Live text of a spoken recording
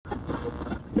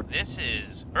This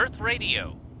is Earth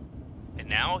Radio. And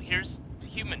now here's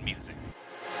human music.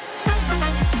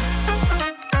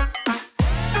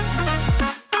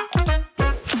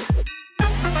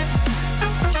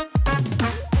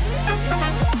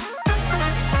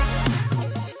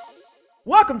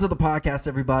 Welcome to the podcast,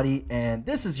 everybody, and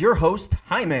this is your host,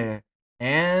 Jaime,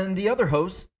 and the other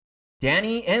hosts,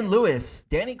 Danny and Lewis.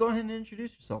 Danny, go ahead and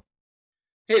introduce yourself.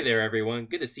 Hey there, everyone.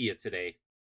 Good to see you today.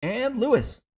 And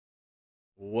Lewis.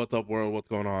 What's up, world? What's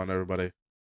going on, everybody?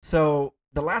 So,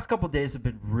 the last couple of days have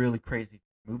been really crazy.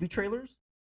 Movie trailers,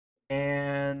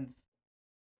 and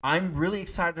I'm really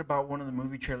excited about one of the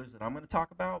movie trailers that I'm going to talk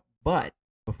about, but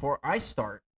before I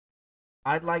start,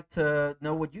 I'd like to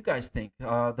know what you guys think.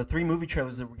 The three movie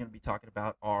trailers that we're going to be talking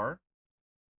about are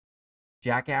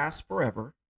Jackass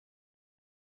Forever,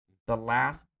 The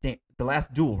Last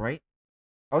Duel, right?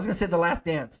 I was going to say The Last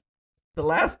Dance. The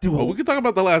Last Duel. Oh, we can talk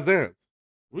about The Last Dance.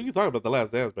 We can talk about The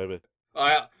Last Dance, baby.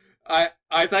 I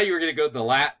thought you were gonna go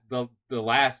the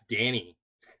last Danny.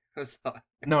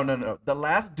 No. The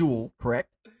Last Duel, correct?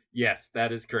 Yes,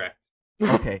 that is correct.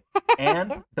 Okay.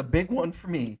 And the big one for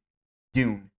me,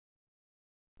 Dune.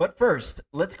 But first,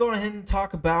 let's go ahead and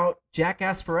talk about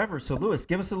Jackass Forever. So, Lewis,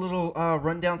 give us a little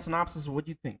rundown synopsis of what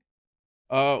you think.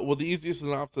 Well, the easiest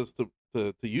synopsis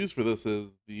to use for this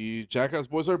is the Jackass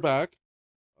boys are back.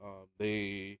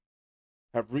 They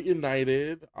have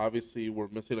reunited. Obviously, we're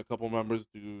missing a couple members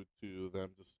due to them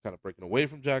just kind of breaking away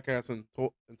from Jackass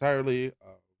entirely.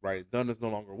 Ryan Dunn is no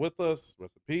longer with us.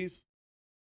 Rest in peace.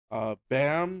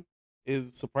 Bam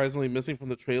is surprisingly missing from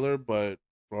the trailer, but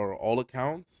for all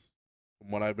accounts,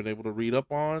 from what I've been able to read up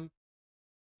on,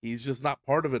 he's just not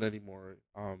part of it anymore.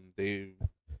 He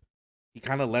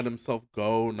kind of let himself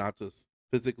go, not just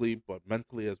physically, but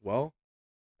mentally as well.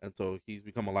 And so he's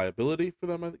become a liability for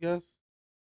them, I guess.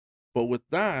 But with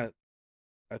that,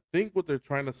 I think what they're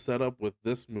trying to set up with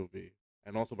this movie,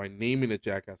 and also by naming it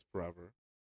Jackass Forever,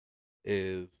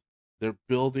 is they're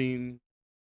building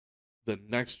the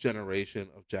next generation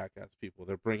of Jackass people.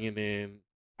 They're bringing in,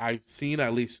 I've seen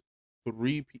at least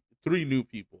three new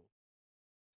people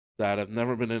that have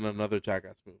never been in another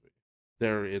Jackass movie.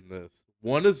 They're in this.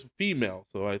 One is female,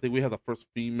 so I think we have the first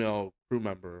female crew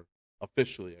member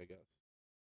officially, I guess.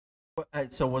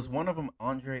 So was one of them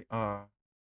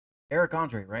Eric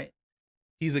Andre, right?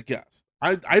 He's a guest.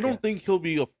 I don't Yes. think he'll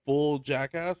be a full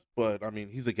Jackass, but I mean,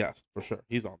 he's a guest for sure.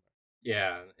 He's on there.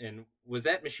 Yeah, and was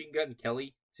that Machine Gun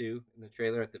Kelly too in the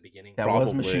trailer at the beginning? That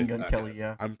was Probably. Machine Gun Okay. Kelly,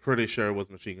 yeah. I'm pretty sure it was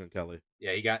Machine Gun Kelly.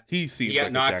 Yeah, he got He seems got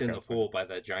like knocked a in the Jackass pool fan. by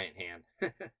that giant hand.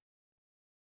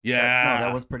 Yeah. No,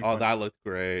 that was pretty Oh, funny. that looked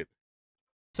great.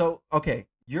 So, okay,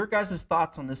 your guys'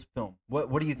 thoughts on this film.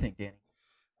 What do you think, Danny?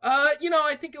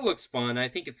 I think it looks fun. I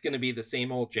think it's gonna be the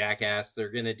same old Jackass. They're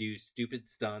gonna do stupid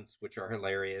stunts, which are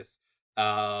hilarious.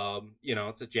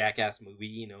 It's a Jackass movie.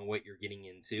 You know what you're getting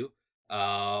into.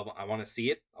 I want to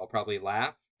see it. I'll probably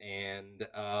laugh, and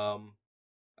I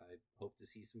hope to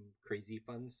see some crazy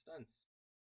fun stunts.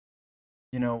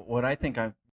 You know, what I think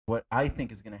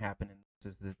is going to happen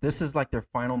is that this is like their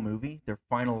final movie, their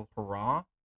final hurrah,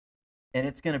 and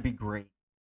it's going to be great.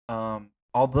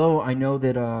 Although I know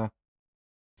that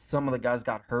some of the guys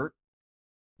got hurt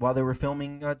while they were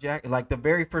filming Jack, like the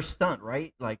very first stunt,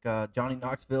 right? Like Johnny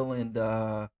Knoxville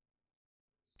and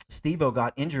Steve-O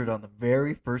got injured on the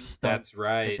very first stunt. That's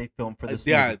right. That they filmed for this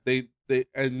Yeah, movie. they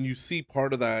and you see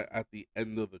part of that at the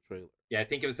end of the trailer. Yeah, I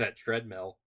think it was that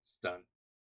treadmill stunt.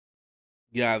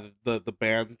 Yeah, the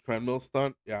band treadmill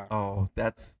stunt. Yeah. Oh,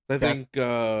 I think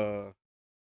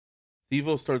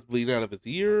Steve-O starts bleeding out of his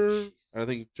ear. Jeez. And I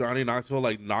think Johnny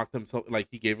Knoxville knocked himself,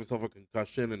 he gave himself a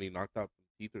concussion and he knocked out some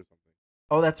teeth or something.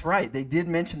 Oh, that's right. They did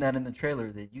mention that in the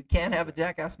trailer that you can't have a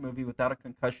Jackass movie without a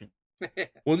concussion.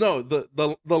 Well, no,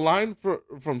 the line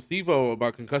from Steve-O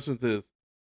about concussions is,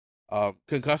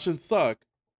 concussions suck,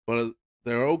 but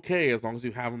they're okay as long as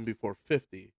you have them before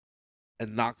 50,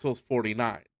 and Knoxville's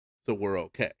 49, so we're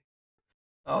okay.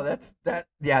 Oh,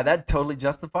 that totally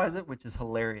justifies it, which is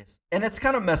hilarious. And it's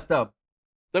kind of messed up.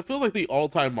 That feels like the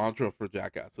all-time mantra for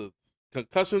Jackass. It's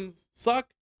concussions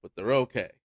suck, but they're okay.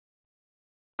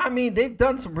 I mean, they've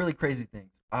done some really crazy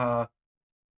things. I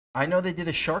know they did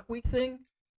a Shark Week thing.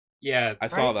 Yeah, I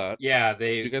saw that. Yeah,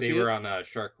 Did you guys they see were it? on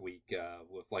Shark Week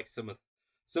with like some of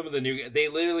the new. They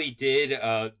literally did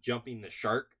jumping the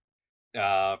shark.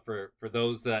 For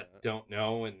those that don't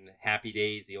know, in Happy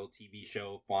Days, the old TV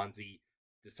show, Fonzie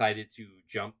decided to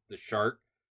jump the shark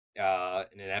in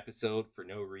an episode for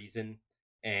no reason,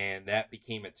 and that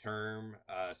became a term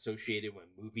associated when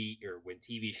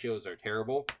TV shows are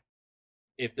terrible.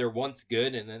 If they're once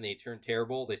good and then they turn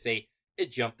terrible, they say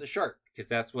it jumped the shark, because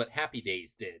that's what Happy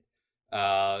Days did.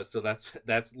 So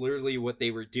that's literally what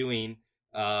they were doing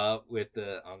with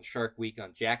the on Shark Week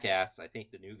on Jackass. I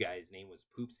think the new guy's name was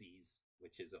Poopsies,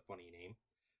 which is a funny name.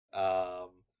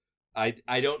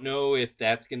 I don't know if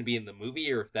that's going to be in the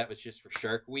movie or if that was just for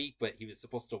Shark Week, but he was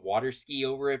supposed to water ski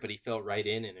over it, but he fell right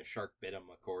in and a shark bit him,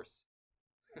 of course.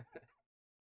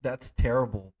 That's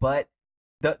terrible. But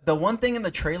the one thing in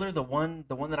the trailer, the one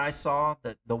that I saw,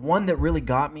 the one that really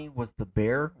got me was the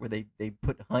bear, where they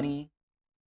put honey.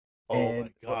 Oh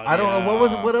my god! I don't know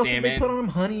what else did they Salmon. put on him?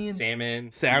 Honey and Salmon.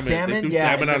 Salmon. They threw yeah.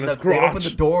 salmon and on then his they opened crotch.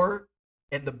 the door,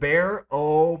 and the bear.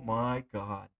 Oh my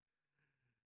god!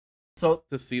 So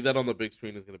To see that on the big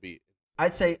screen is gonna be.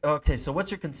 I'd say, okay. So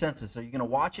what's your consensus? Are you gonna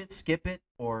watch it, skip it,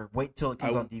 or wait till it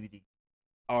comes on DVD?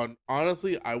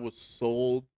 Honestly, I was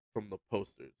sold from the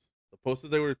posters. The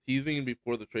posters they were teasing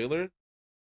before the trailer,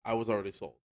 I was already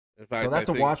sold. In fact, So that's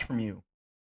I a think, watch from you.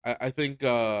 I think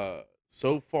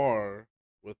so far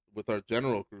with our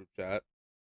general group chat,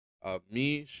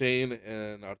 me, Shane,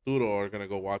 and Arturo are gonna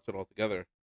go watch it all together.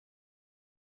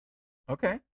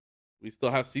 Okay. We still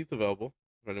have seats available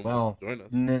if anyone Well, wants to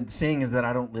join us. seeing as that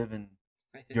I don't live in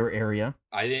your area,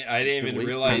 I didn't even Wait,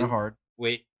 realize. kind of hard.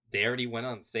 Wait, they already went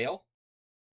on sale?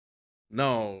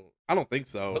 No, I don't think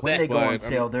so. But When they go but, on I mean,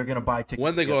 sale, they're gonna buy tickets.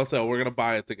 when they go together. on sale, we're gonna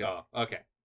buy it together. Oh, okay.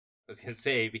 I was gonna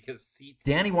say because seats.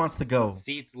 Danny wants to go.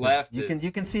 Seats left. You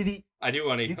can see the I do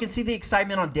want to. you can see the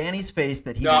excitement on Danny's face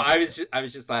that he. No, wants I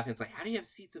was just laughing. It's like, how do you have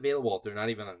seats available if they're not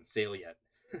even on sale yet?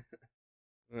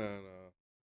 No.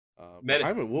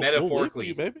 Jaime, we'll wait for metaphorically.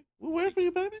 you, baby. We'll wait for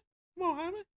you, baby. Come on,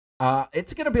 Jaime.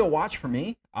 It's gonna be a watch for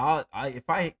me.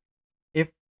 If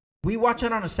we watch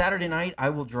it on a Saturday night, I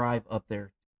will drive up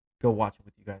there, go watch it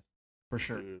with you guys for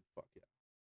sure. Dude, fuck yeah.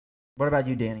 What about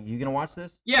you, Danny? You gonna watch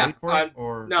this? Yeah, Wait for it,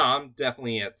 or no, I'm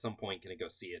definitely at some point gonna go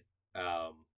see it.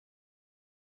 I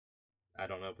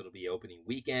don't know if it'll be opening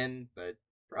weekend, but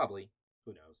probably.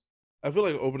 Who knows? I feel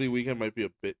like opening weekend might be a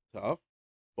bit tough,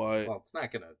 but Well, it's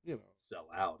not gonna you know, sell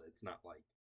out. It's not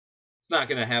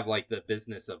gonna have like the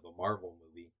business of a Marvel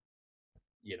movie.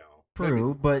 You know.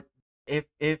 true, but if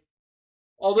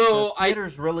Although the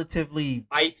theater's relatively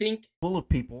I think full of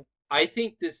people, I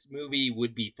think this movie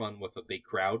would be fun with a big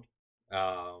crowd.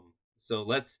 So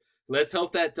let's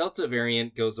hope that Delta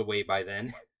variant goes away by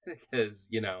then, because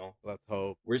let's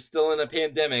hope. we're still in a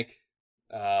pandemic.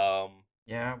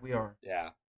 yeah, we are. Yeah.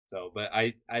 So, but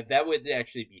I that would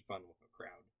actually be fun with a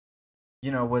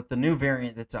crowd. With the new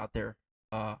variant that's out there,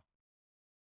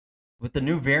 with the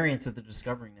new variants that they're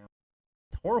discovering now,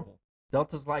 it's horrible.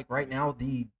 Delta's like right now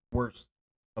the worst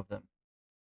of them,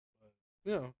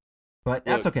 You know, but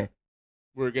that's Look. okay.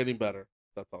 we're getting better.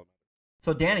 That's all.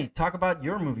 So, Danny, talk about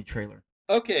your movie trailer.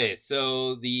 Okay,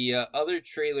 so the other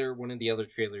trailer, one of the other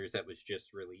trailers that was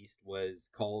just released was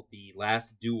called The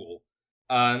Last Duel.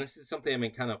 This is something I've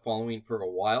been kind of following for a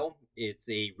while. It's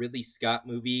a Ridley Scott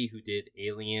movie who did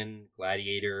Alien,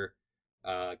 Gladiator,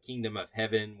 Kingdom of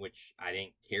Heaven, which I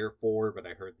didn't care for, but I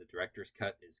heard the director's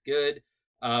cut is good.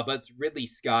 But it's Ridley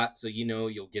Scott, so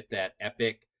you'll get that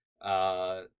epic,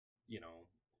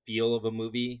 feel of a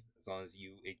movie, as long as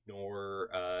you ignore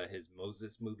his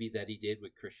Moses movie that he did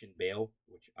with Christian Bale,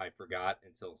 which I forgot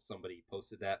until somebody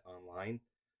posted that online.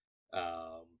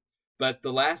 But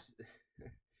the last,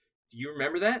 do you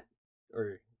remember that?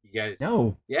 Or you guys?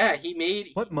 No, Yeah, he made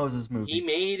what Moses movie? he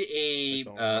made I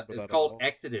don't remember it's that called at all.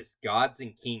 Exodus: Gods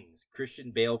and Kings.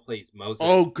 Christian Bale plays Moses.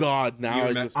 Oh God! You Now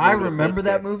remem- I remember the remember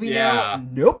that poster. movie Yeah. now.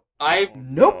 Nope.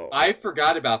 Nope. I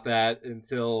forgot about that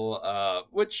until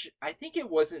which I think it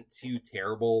wasn't too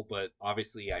terrible, but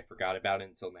obviously I forgot about it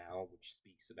until now, which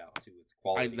speaks about to its I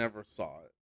quality. never saw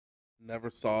it.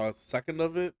 Never saw a second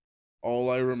of it.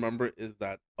 All I remember is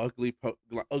that ugly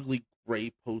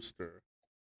gray poster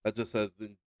that just says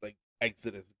like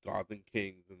Exodus, Gods and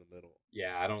Kings in the middle.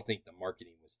 Yeah, I don't think the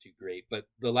marketing was too great, but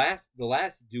the last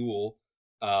duel,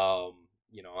 I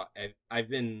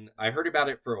heard about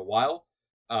it for a while.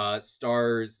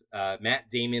 Stars Matt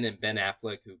Damon and Ben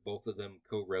Affleck, who both of them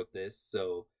co-wrote this.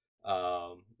 So,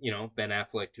 Ben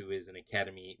Affleck, who is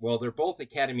they're both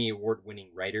Academy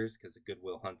Award-winning writers because of Good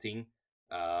Will Hunting.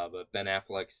 But Ben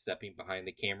Affleck stepping behind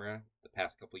the camera the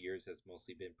past couple years has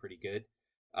mostly been pretty good.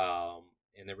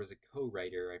 And there was a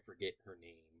co-writer, I forget her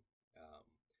name.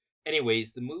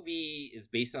 Anyways, the movie is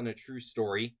based on a true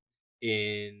story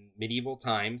in medieval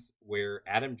times where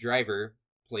Adam Driver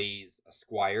plays a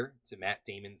squire to Matt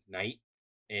Damon's knight,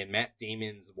 and Matt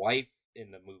Damon's wife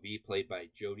in the movie, played by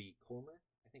Jodie Comer,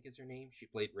 I think is her name. She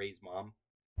played Ray's mom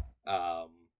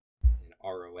in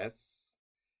ROS.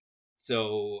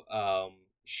 So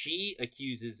she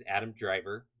accuses Adam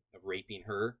Driver of raping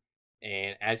her,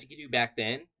 and as you could do back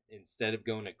then, instead of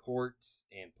going to courts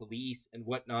and police and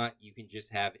whatnot, you can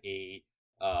just have a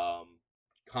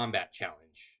combat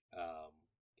challenge. God,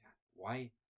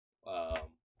 why?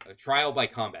 A trial by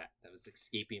combat. That was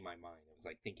escaping my mind. I was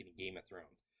like thinking of Game of Thrones.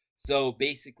 So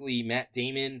basically, Matt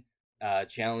Damon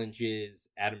challenges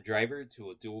Adam Driver to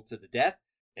a duel to the death.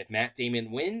 If Matt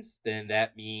Damon wins, then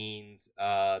that means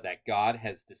that God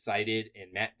has decided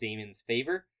in Matt Damon's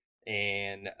favor,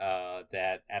 and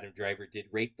that Adam Driver did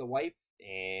rape the wife,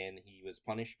 and he was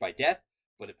punished by death.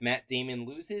 But if Matt Damon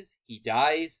loses, he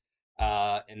dies,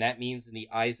 and that means in the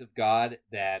eyes of God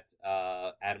that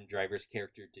Adam Driver's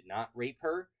character did not rape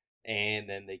her, and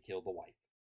then they kill the wife.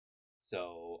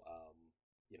 So,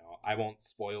 I won't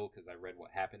spoil because I read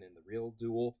what happened in the real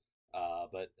duel,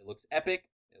 but it looks epic.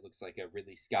 It looks like a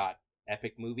Ridley Scott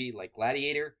epic movie like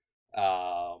Gladiator.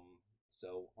 So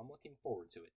I'm looking forward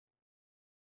to it.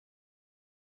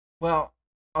 Well,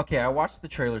 okay, I watched the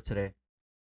trailer today.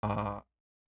 I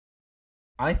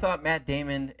thought Matt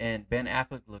Damon and Ben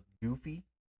Affleck looked goofy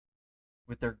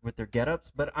with their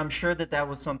get-ups, but I'm sure that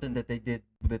was something that they did,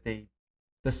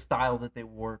 the style that they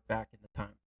wore back in the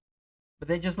time. But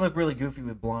they just look really goofy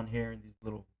with blonde hair and these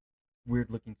little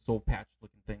weird-looking soul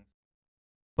patch-looking things.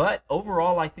 But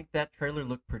overall, I think that trailer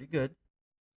looked pretty good.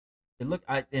 In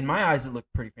my eyes, it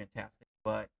looked pretty fantastic.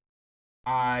 But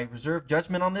I reserve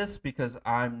judgment on this because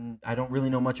I don't really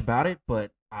know much about it.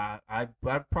 But I'd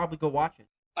probably go watch it.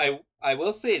 I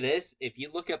will say this: if you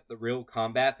look up the real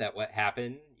combat, what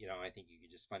happened, I think you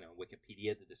could just find on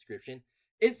Wikipedia the description.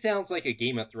 It sounds like a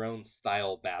Game of Thrones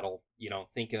style battle.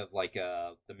 Think of like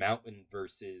the Mountain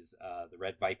versus the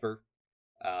Red Viper.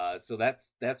 So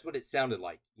that's what it sounded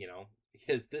like.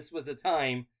 Because this was a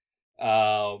time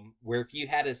where if you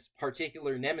had a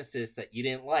particular nemesis that you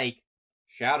didn't like,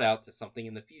 shout out to something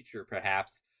in the future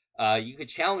perhaps, you could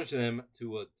challenge them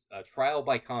to a trial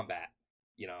by combat.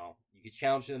 You could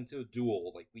challenge them to a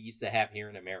duel like we used to have here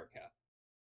in America.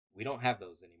 We don't have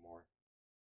those anymore.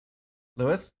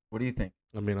 Lewis, what do you think?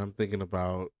 I mean, I'm thinking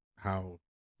about how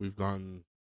we've gone,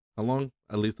 how long?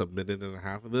 At least a minute and a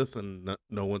half of this, and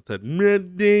no one said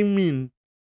Matt Damon.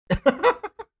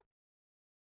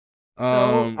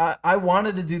 No, I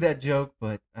wanted to do that joke,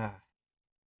 but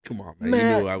come on, man. Matt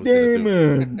You knew I was gonna do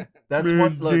Damon. That's Matt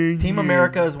one. Look, Damon. Team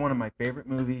America is one of my favorite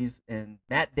movies, and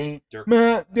Matt Damon Dirk.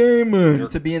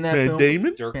 to be in that Matt film.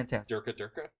 Damon? Fantastic.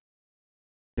 Durka.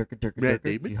 Matt Matt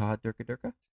Damon? Jihad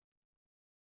Durka.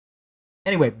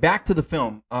 Anyway, back to the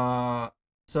film.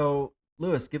 So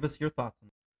Lewis, give us your thoughts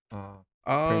on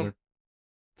trailer.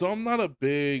 So I'm not a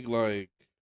big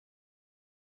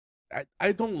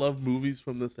I don't love movies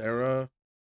from this era.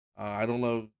 I don't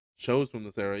love shows from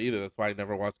this era either. That's why I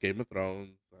never watched Game of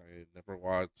Thrones. I never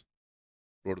watched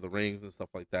Lord of the Rings and stuff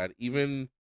like that. Even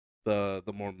the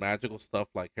more magical stuff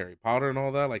like Harry Potter and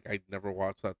all that, like I never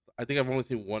watched that. I think I've only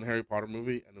seen one Harry Potter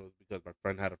movie, and it was because my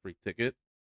friend had a free ticket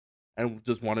and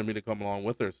just wanted me to come along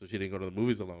with her so she didn't go to the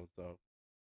movies alone. So,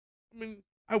 I mean,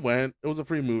 I went. It was a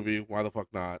free movie. Why the fuck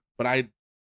not? But I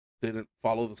didn't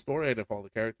follow the story. I didn't follow the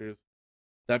characters.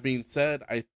 That being said,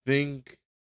 I think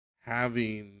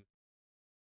having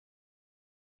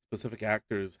specific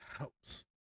actors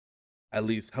at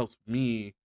least helps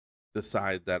me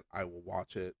decide that I will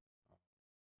watch it.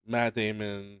 Matt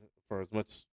Damon, for as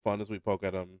much fun as we poke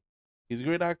at him, he's a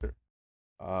great actor.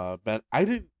 Ben, I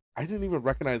didn't even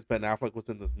recognize Ben Affleck was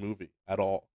in this movie at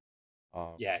all.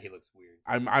 Yeah, he looks weird.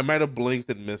 I might have blinked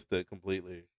and missed it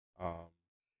completely.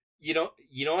 You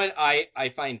know what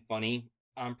I find funny?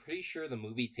 I'm pretty sure the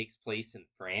movie takes place in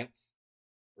France,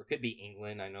 or it could be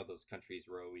England. I know those countries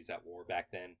were always at war back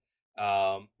then.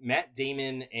 Matt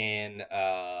Damon and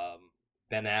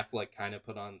Ben Affleck kind of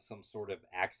put on some sort of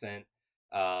accent.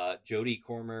 Jodie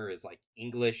Comer is like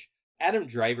English. Adam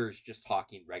Driver's just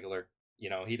talking regular.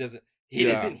 He doesn't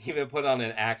even put on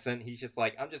an accent. He's just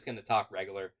like, I'm just gonna talk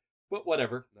regular. But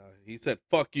whatever. No, he said,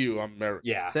 "Fuck you, I'm American."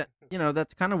 Yeah.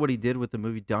 That's kind of what he did with the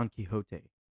movie Don Quixote.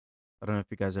 I don't know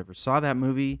if you guys ever saw that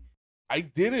movie. I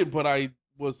didn't, but I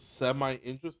was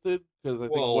semi-interested because I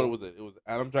think, what was it? It was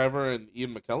Adam Driver and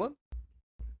Ian McKellen?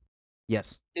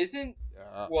 Yes. Isn't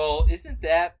Yeah.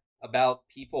 that about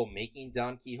people making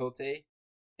Don Quixote?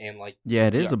 And like, Yeah,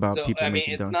 it is Yeah. about so people I mean,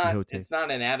 making it's Don not Quixote. it's not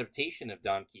an adaptation of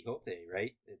Don Quixote,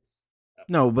 right? It's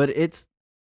No, but it's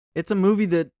a movie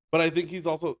that But I think he's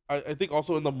also, I think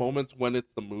also in the moments when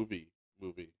it's the movie.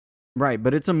 right,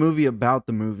 but it's a movie about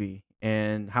the movie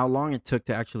and how long it took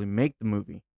to actually make the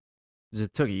movie. 'Cause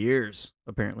it took years,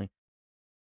 apparently.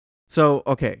 So,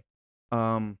 okay.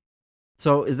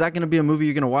 So is that going to be a movie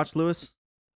you're going to watch, Lewis?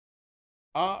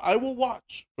 I will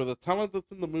watch for the talent that's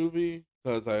in the movie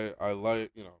because I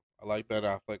like, I like Ben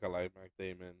Affleck. I like Matt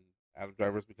Damon. Adam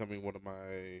Driver's becoming one of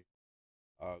my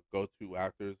go-to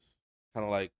actors. Kind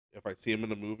of like if I see him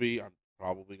in a movie, I'm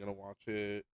probably gonna watch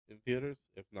it in theaters.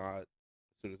 If not, as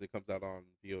soon as it comes out on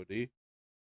VOD.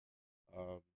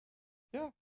 Um, yeah,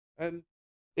 and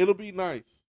it'll be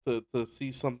nice to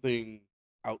see something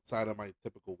outside of my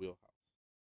typical wheelhouse.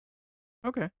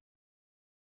 Okay.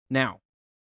 Now,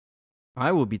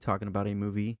 I will be talking about a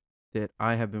movie that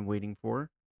I have been waiting for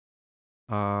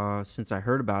since I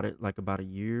heard about it like about a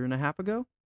year and a half ago.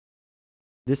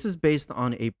 This is based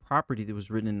on a property that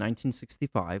was written in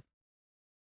 1965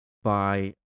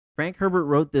 by Frank Herbert.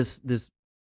 Wrote this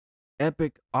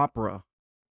epic opera.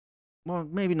 Well,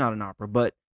 maybe not an opera,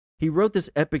 but he wrote this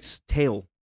epic tale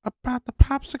About the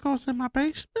popsicles in my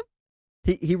basement.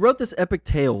 He wrote this epic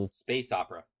tale Space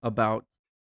opera. about,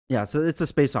 yeah, so it's a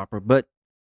space opera, but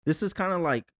this is kind of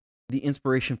like the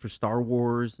inspiration for Star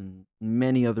Wars and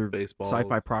many other Baseballs.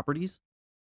 sci-fi properties,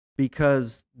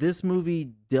 because this movie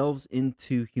delves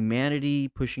into humanity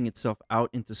pushing itself out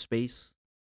into space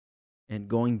and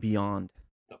going beyond.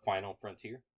 The Final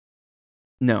Frontier.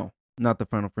 No, not the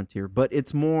Final Frontier, but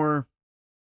it's more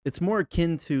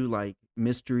akin to like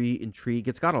mystery, intrigue.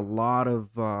 It's got a lot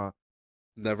of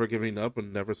Never giving up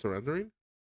and never surrendering.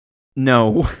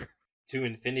 no. To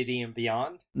Infinity and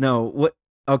Beyond. No, what?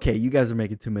 Okay, you guys are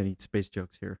making too many space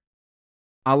jokes here.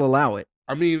 I'll allow it.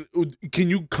 I mean, can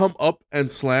you come up and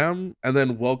slam and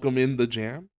then welcome in the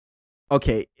jam?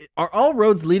 Okay, are all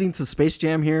roads leading to Space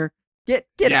Jam here? Get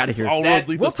out of here. All roads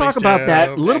lead to We'll talk Space about Jam. that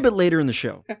a little bit later in the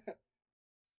show.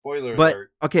 Spoiler But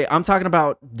alert. okay, I'm talking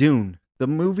about Dune. The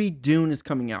movie Dune is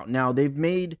coming out now. They've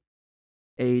made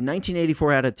a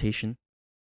 1984 adaptation,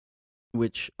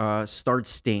 which starred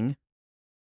Sting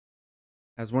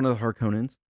as one of the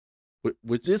Harkonnens.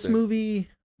 Which This thing? movie.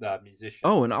 The musician.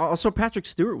 Oh, and also Patrick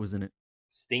Stewart was in it.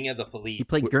 Sting of the Police. He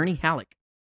played Gurney Halleck.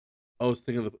 Oh,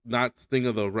 not Sting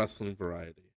of the wrestling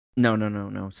variety.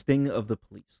 No. Sting of the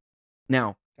Police.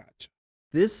 Now, Gotcha.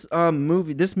 this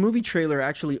movie trailer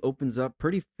actually opens up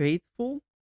pretty faithful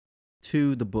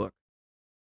to the book.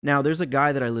 Now, there's a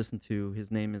guy that I listen to. His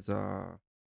name is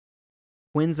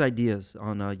Quinn's Ideas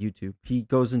on YouTube. He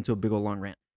goes into a big old long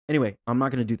rant. Anyway, I'm not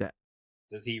going to do that.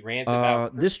 Does he rant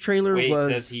about this trailer Wait, was.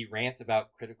 does he rant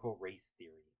about critical race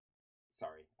theory?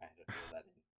 Sorry, I had to throw that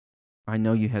in. I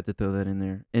know you had to throw that in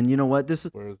there. And you know what?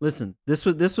 Listen. This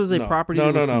was a No, property no,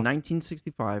 that was no, from no.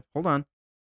 1965. Hold on.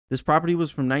 This property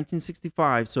was from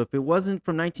 1965. So if it wasn't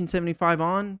from 1975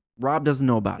 on, Rob doesn't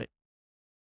know about it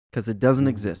because it doesn't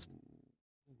exist.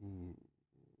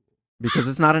 Because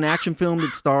it's not an action film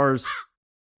that stars.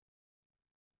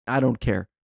 I don't care.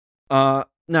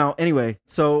 Now, anyway,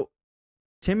 so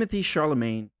Timothy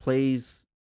Chalamet plays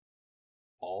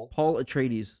Paul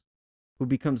Atreides, who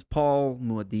becomes Paul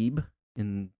Muad'Dib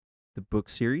in the book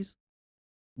series.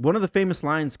 One of the famous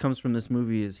lines comes from this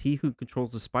movie is, "He who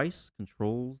controls the spice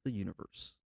controls the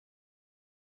universe."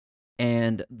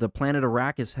 And the planet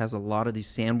Arrakis has a lot of these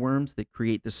sandworms that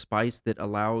create the spice that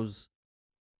allows,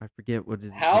 I forget what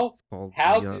it's called.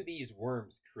 How do these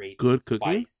worms create Good spice?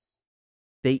 cooking?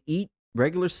 They eat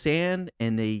regular sand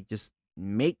and they just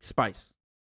make spice,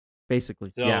 basically.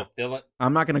 So yeah. fill it.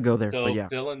 I'm not going to go there, So but yeah.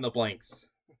 fill in the blanks.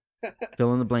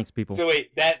 Fill in the blanks, people. So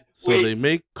wait, They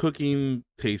make cooking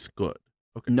taste good.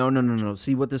 Okay. No.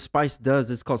 See, what this spice does,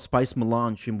 it's called spice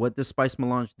melange. And what this spice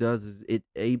melange does is it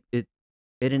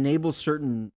enables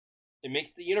certain It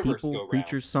makes the universe people, go round.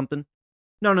 creatures, something.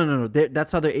 No.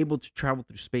 That's how they're able to travel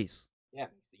through space. Yeah,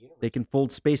 it makes the universe. They can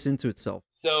fold space into itself.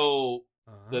 So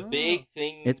the big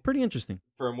thing, It's pretty interesting.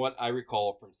 from what I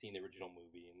recall from seeing the original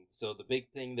movie, and so the big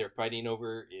thing they're fighting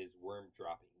over is worm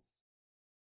droppings.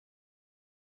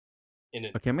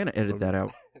 Okay, I'm going to edit that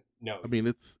out. No, I mean,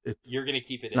 it's you're gonna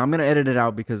keep it in. No, I'm going to edit it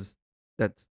out because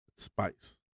that's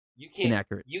spice. You can't.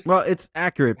 inaccurate. You, Well, it's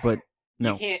accurate, but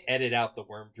no. You can't edit out the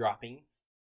worm droppings.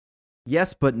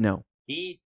 Yes, but no.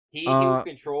 He who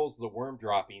controls the worm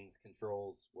droppings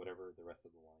controls whatever the rest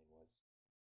of the line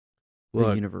was.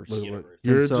 The universe. Universe.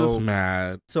 You're And so- just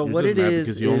mad. so You're what just it mad is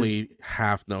because you is- only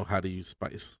half know how to use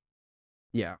spice.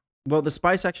 Yeah. Well, the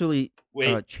spice actually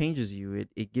Wait, changes you.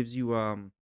 It gives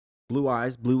you blue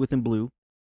eyes, blue within blue.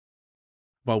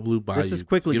 About Blue Bayou. This is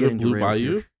quickly Give it getting Blue derailed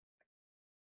Bayou. here.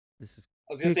 This is.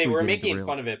 I was gonna say quickly we're getting making derailed.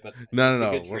 fun of it, but No, it's a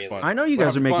no, good we're trailer. fine. I know you We're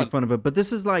guys are having making fun. fun of it, but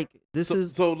this is like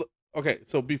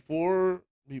So before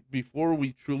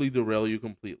we truly derail you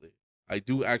completely, I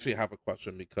do actually have a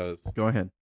question because Go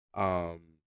ahead.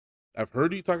 I've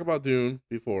heard you talk about Dune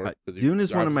before. 'cause you- Dune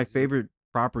is one of my obviously- favorite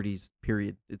properties.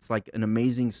 Period. It's like an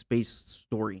amazing space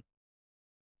story.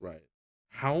 Right.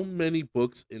 How many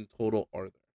books in total are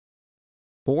there?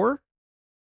 4?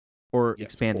 or Yes,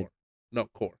 expanded? core. No,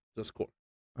 core. Just core.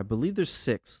 I believe there's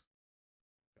 6.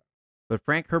 But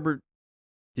Frank Herbert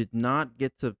did not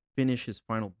get to finish his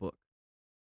final book.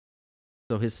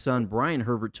 So his son, Brian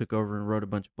Herbert, took over and wrote a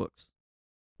bunch of books,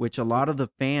 which a lot of the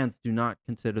fans do not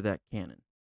consider that canon.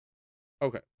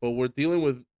 Okay, but we're dealing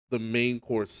with the main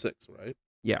core 6, right?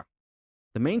 Yeah.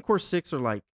 The main core 6 are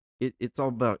like, it's all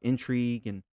about intrigue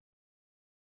and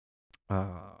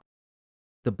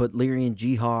the Butlerian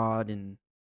Jihad and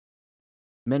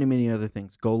many, many other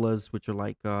things. Golas, which are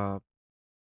like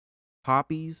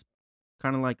poppies,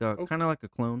 kind of like a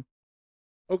clone.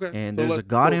 Okay. And so there's a let,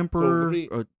 God so, Emperor.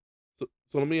 so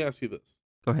let me ask you this.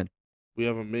 Go ahead. We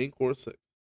have a main core 6.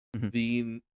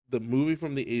 Mhm. The movie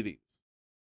from the 80s.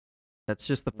 That's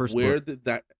just the first Where book. did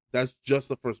that? That's just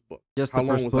the first book. Just How the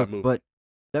long first was book, that movie? but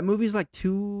that movie's like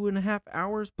 2.5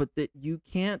 hours. But that you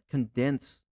can't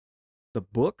condense the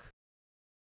book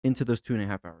into those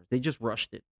 2.5 hours. They just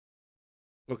rushed it,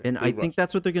 Okay, and they I think rushed.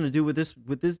 that's what they're gonna do with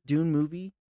this Dune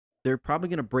movie. They're probably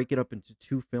gonna break it up into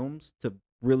 2 films to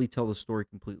really tell the story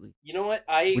completely, You know what?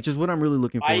 which is what I'm really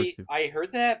looking forward to. I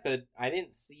heard that, but I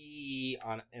didn't see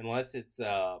on unless it's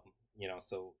so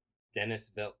Dennis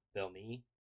Villeneuve.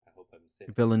 I hope I'm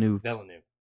saying Villeneuve, Villeneuve.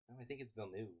 No, I think it's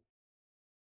Villeneuve.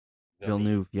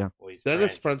 yeah. Well, he's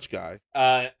Dennis French. French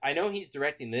guy. I know he's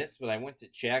directing this, but I went to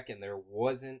check and there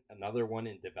wasn't another one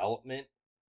in development.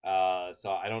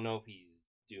 So I don't know if he's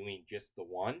doing just the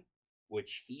one,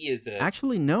 which he is a.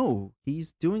 Actually, no,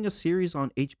 he's doing a series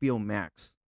on HBO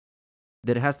Max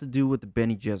that has to do with the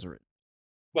Bene Gesserit.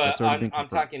 But That's already I'm been I'm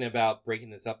confirmed. talking about breaking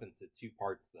this up into 2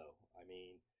 parts, though. I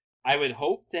mean, I would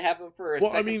hope to have him for a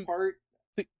Well, I second mean, part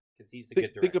thi- because he's a good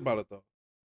director. Think about it though.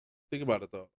 Think about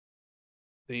it though.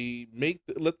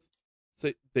 Let's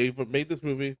say they've made this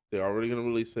movie. They're already gonna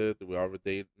release it. We have a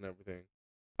date and everything.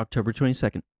 October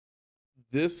 22nd.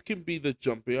 This can be the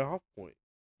jumping off point.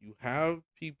 You have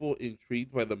people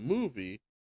intrigued by the movie.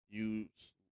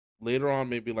 Later on,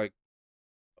 maybe like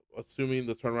assuming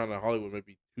the turnaround in Hollywood,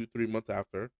 maybe 2-3 months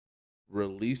after,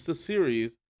 release a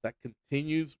series that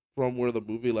continues from where the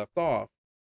movie left off.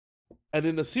 And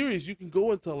in the series, you can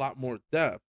go into a lot more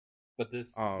depth. But the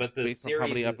based on series how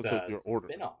many is episodes a you're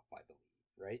ordering. spin-off, I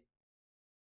believe,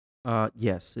 right?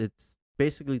 Yes, it's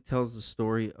basically tells the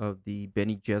story of the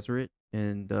Bene Gesserit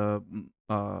and the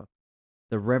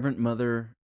Reverend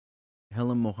Mother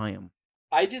Helen Mohayim.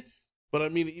 But I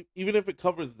mean, even if it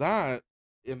covers that,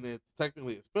 and it's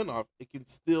technically a spinoff, it can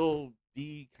still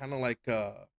be kind of like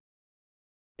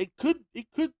it could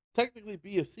technically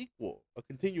be a sequel, a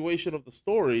continuation of the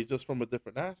story, just from a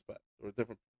different aspect or a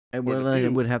different point Well, of it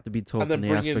view. would have to be told And from then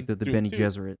the bring in aspect of the Dune Bene 2.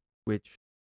 Gesserit, which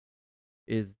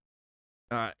is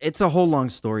it's a whole long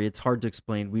story. It's hard to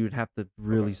explain. We would have to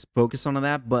really focus on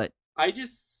that. But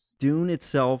Dune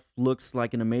itself looks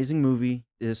like an amazing movie.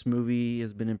 This movie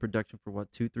has been in production for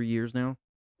what, 2-3 years now.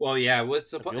 Well, yeah, it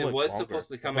was I feel like longer. supposed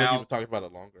to I come feel like you've out. been talking about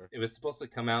it longer. It was supposed to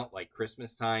come out like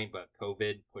Christmas time, but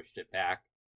COVID pushed it back.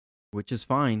 Which is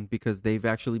fine because they've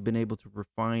actually been able to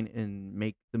refine and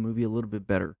make the movie a little bit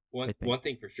better. One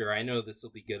thing for sure, I know this will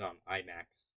be good on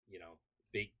IMAX.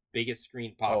 Biggest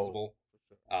screen possible.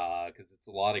 Because it's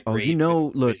a lot of great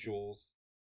look, visuals.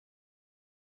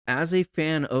 As a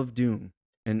fan of Dune,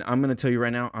 and I'm gonna tell you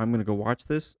right now, I'm gonna go watch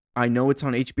this. I know it's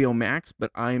on HBO Max,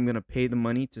 but I am gonna pay the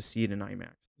money to see it in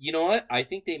IMAX. You know what? I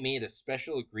think they made a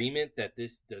special agreement that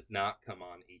this does not come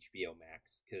on HBO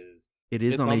Max because it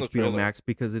is on HBO Max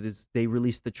because it is. They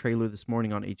released the trailer this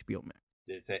morning on HBO Max.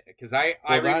 Because I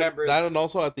remember that, and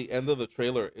also at the end of the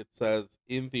trailer it says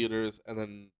in theaters, and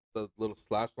then the little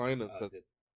slash line and says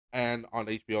and on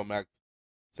HBO Max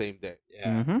same day.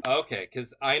 Yeah. Mm-hmm. Okay,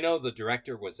 because I know the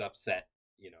director was upset,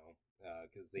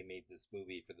 because they made this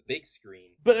movie for the big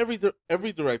screen. But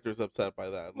every director is upset by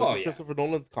that. Look at Christopher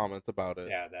Nolan's comments about it.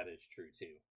 Yeah, that is true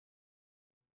too.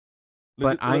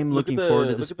 But I'm looking forward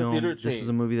to this film. This is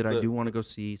a movie that I do want to go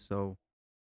see. So,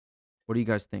 what do you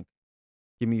guys think?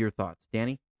 Give me your thoughts,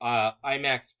 Danny.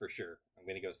 IMAX for sure. I'm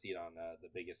gonna go see it on the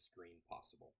biggest screen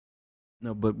possible.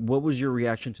 No, but what was your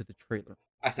reaction to the trailer?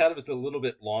 I thought it was a little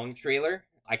bit long trailer.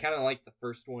 I kind of liked the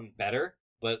first one better,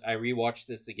 but I rewatched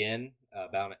this again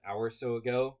about an hour or so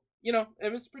ago.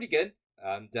 It was pretty good.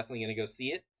 I'm definitely gonna go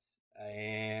see it,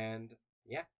 and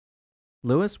yeah.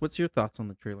 Lewis, what's your thoughts on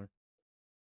the trailer?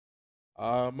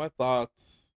 My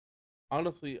thoughts,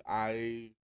 honestly,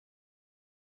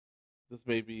 this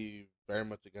may be very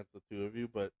much against the two of you,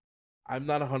 but I'm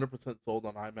not 100% sold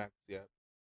on IMAX yet.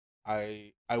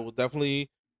 I will definitely.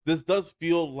 This does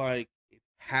feel like it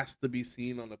has to be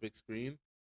seen on a big screen.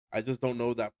 I just don't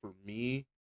know that for me,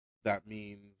 that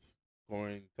means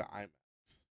going to IMAX.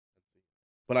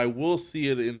 but I will see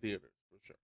it in theaters for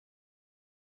sure.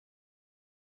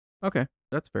 Okay,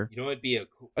 that's fair. You know, it'd be a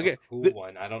Okay, cool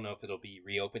one. I don't know if it'll be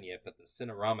reopened yet, but the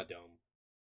Cinerama Dome,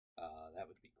 that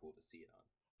would be cool to see it on.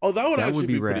 Oh, that would That actually would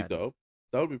be pretty rad. dope.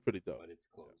 That would be pretty dope. But it's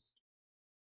closed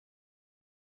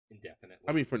indefinitely.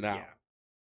 I mean, for now. Yeah.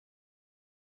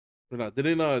 For now,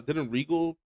 didn't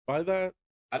Regal buy that?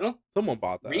 I don't. Someone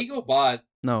bought that. Regal bought.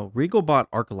 No, Regal bought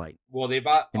Arclight. Well, they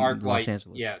bought In Los ArcLight.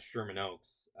 Angeles. Yeah, Sherman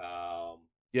Oaks.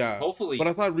 Yeah. Hopefully, But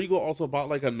I thought Regal also bought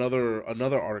like another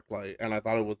ArcLight, and I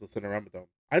thought it was the Cinerama Dome.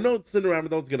 I know Cinerama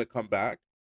Dome's gonna come back.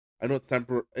 I know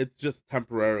it's just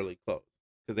temporarily closed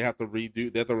because they have to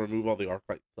remove all the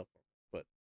ArcLight stuff. But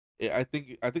I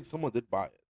think someone did buy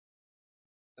it.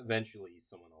 eventually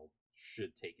someone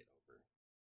should take it over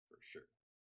for sure.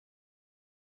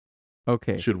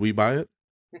 Okay, Should we buy it?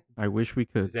 I wish we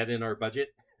could. Is that in our budget?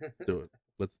 Do it.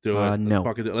 Let's do it. No.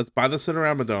 Let's buy the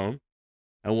Cinerama Dome,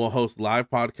 and we'll host live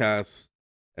podcasts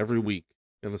every week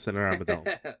in the Cinerama Dome.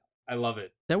 I love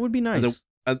it. That would be nice.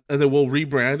 And then we'll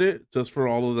rebrand it just for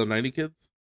all of the 90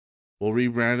 kids. We'll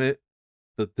rebrand it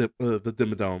the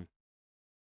Dimmadome.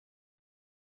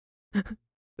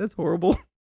 That's horrible.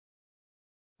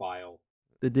 File.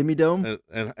 The Dimmy Dome.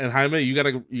 And Jaime, you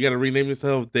gotta rename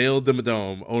yourself Dale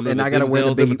Dimmadome, owner And of I the gotta wear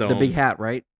Dimsdale the Dimmadome. big hat,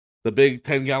 right? The big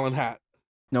 10-gallon hat.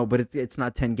 No, but it's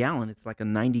not 10-gallon. It's like a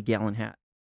 90-gallon hat.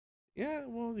 Yeah,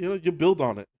 well, you build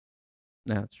on it.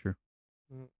 That's true.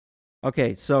 Mm.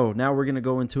 Okay, so now we're gonna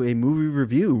go into a movie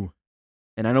review,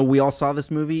 and I know we all saw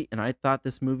this movie, and I thought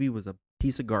this movie was a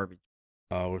piece of garbage.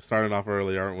 We're starting off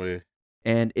early, aren't we?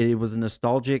 And it was a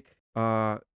nostalgic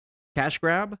cash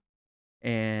grab,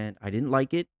 and I didn't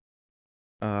like it.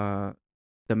 The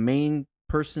main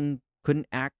person couldn't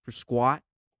act for squat.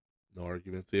 No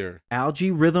arguments here.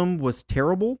 Algae Rhythm was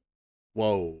terrible.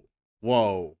 Whoa.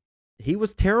 He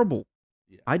was terrible.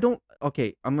 Yeah.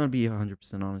 Okay, I'm going to be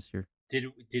 100% honest here.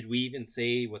 Did we even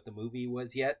say what the movie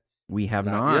was yet? We have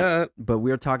Not not, yet. but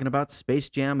we are talking about Space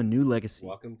Jam: A New Legacy.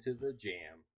 Welcome to the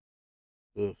jam.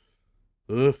 Oof.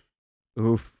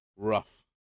 Oof. Rough.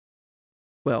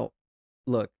 Well,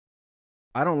 look,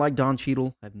 I don't like Don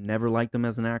Cheadle. I've never liked him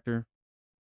as an actor.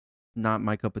 Not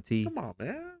my cup of tea. Come on,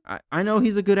 man. I know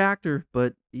he's a good actor,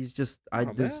 but he's just Come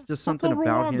on, there's man. just something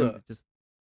Hotel about him Rwanda. that just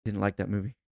didn't like that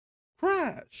movie.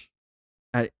 Crash.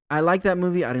 I like that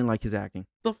movie. I didn't like his acting.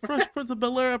 The Fresh Prince of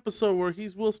Bel-Air episode where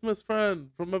he's Will Smith's friend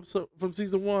from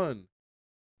season 1.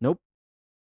 Nope.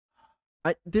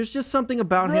 There's just something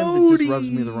about him that just rubs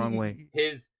me the wrong way.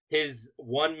 His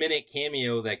 1 minute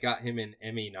cameo that got him an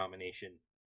Emmy nomination.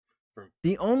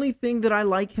 The only thing that I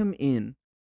like him in,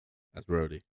 That's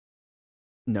Brody.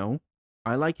 no,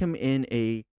 I like him in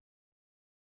a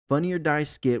Funny or Die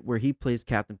skit where he plays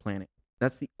Captain Planet.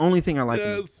 That's the only thing I like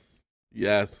him in.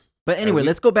 Yes. But anyway,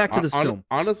 let's go back to this film.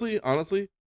 Honestly,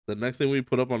 the next thing we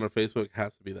put up on our Facebook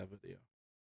has to be that video.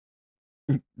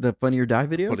 The Funny or Die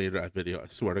video? Funny Drive video. I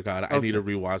swear to God, I need to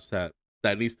rewatch that.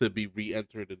 That needs to be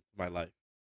re-entered into my life.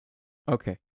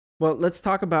 Okay. Well, let's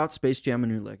talk about Space Jam: A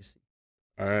New Legacy.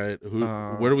 All right.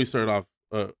 Where do we start off?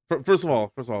 First of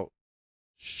all,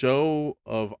 show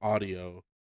of audio.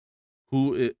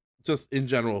 Just in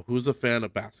general, who's a fan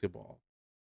of basketball?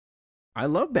 I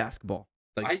love basketball.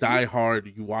 Like die hard,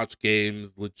 you watch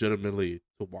games legitimately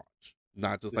to watch,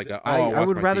 not just I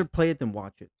would rather play it than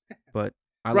watch it. But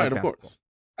I like basketball. Of course.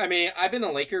 I mean, I've been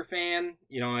a Laker fan.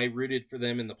 You know, I rooted for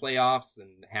them in the playoffs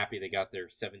and happy they got their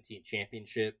 17th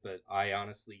championship, but I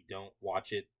honestly don't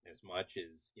watch it as much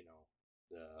as,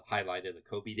 the highlight of the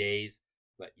Kobe days.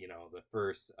 But, the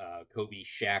first Kobe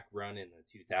Shaq run in the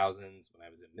 2000s when I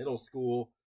was in middle school,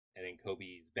 and then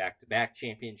Kobe's back-to-back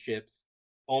championships,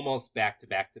 almost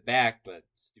back-to-back-to-back, but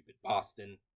stupid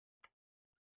Boston.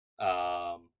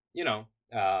 But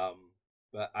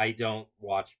I don't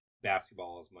watch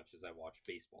basketball as much as I watch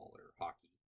baseball or hockey.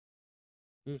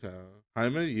 Okay.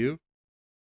 Jaime, you?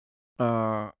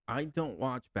 I don't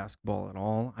watch basketball at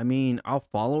all. I mean, I'll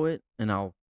follow it and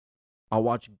I'll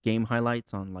watch game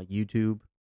highlights on like YouTube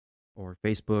or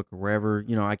Facebook or wherever,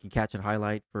 I can catch a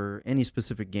highlight for any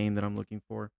specific game that I'm looking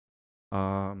for.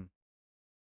 I'm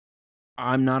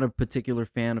not a particular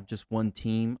fan of just one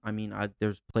team. I mean,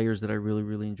 there's players that I really,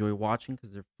 really enjoy watching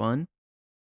because they're fun.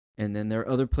 And then there are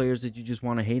other players that you just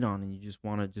want to hate on and you just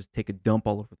want to just take a dump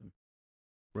all over them.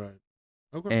 Right.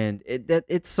 Okay. And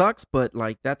it sucks, but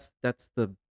like that's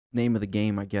the name of the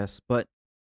game, I guess. But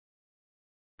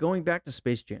going back to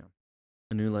Space Jam,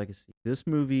 A New Legacy. This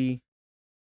movie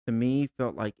to me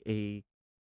felt like a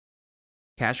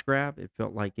cash grab. It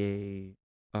felt like a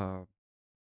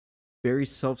very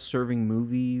self-serving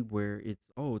movie where it's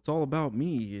all about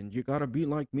me and you got to be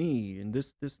like me and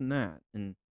this and that.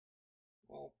 And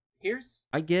here's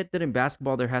I get that in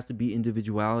basketball there has to be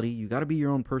individuality. You got to be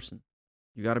your own person.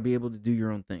 You got to be able to do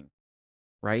your own thing,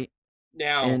 right?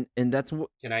 now. And that's what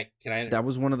Can I? that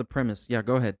was one of the premise. Yeah,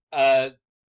 go ahead.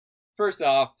 First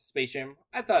off, Space Jam.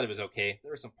 I thought it was okay.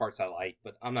 There were some parts I liked,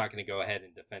 but I'm not going to go ahead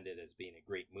and defend it as being a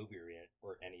great movie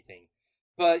or anything.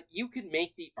 But you could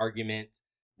make the argument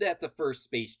that the first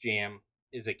Space Jam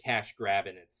is a cash grab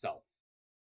in itself.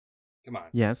 Come on.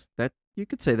 Yes, that you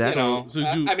could say that. You know,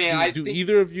 So do think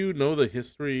either of you know the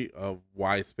history of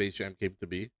why Space Jam came to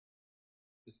be?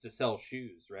 it's to sell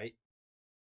shoes, right?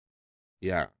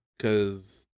 Yeah,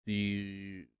 because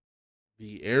the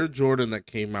Air Jordan that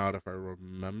came out, if I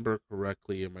remember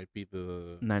correctly, it might be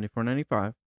the 94,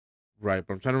 95. right,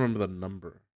 but I'm trying to remember the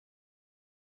number.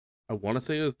 I want to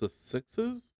say it was the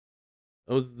 6s.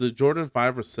 It was the Jordan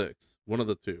 5 or 6, one of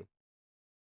the two.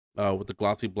 With the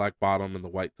glossy black bottom and the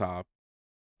white top.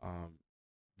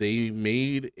 They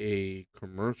made a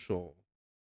commercial,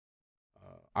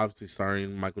 obviously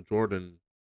starring Michael Jordan,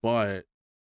 but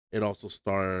it also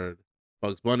starred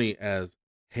Bugs Bunny as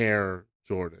Hair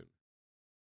Jordan.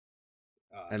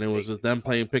 And it was just them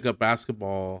playing pickup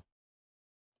basketball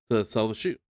to sell the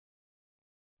shoe.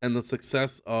 And the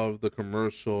success of the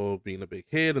commercial being a big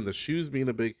hit and the shoes being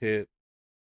a big hit,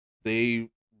 they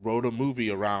wrote a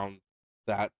movie around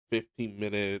that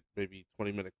 15-minute, maybe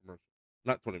 20-minute commercial.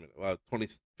 Not 20-minute,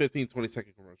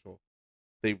 20-second commercial.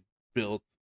 They built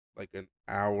like an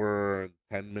hour and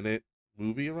 10-minute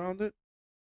movie around it.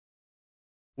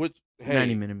 Which, hey,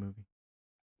 90-minute movie.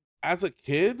 as a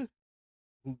kid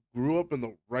who grew up in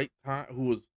the right time, who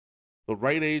was the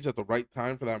right age at the right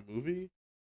time for that movie,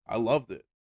 I loved it.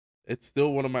 It's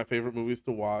still one of my favorite movies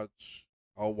to watch.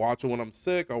 I'll watch it when I'm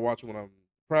sick. I'll watch it when I'm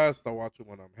depressed. I'll watch it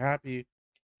when I'm happy.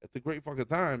 It's a great fucking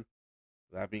time.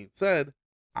 That being said,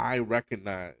 I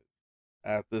recognize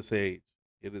at this age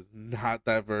it is not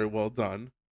that very well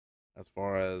done as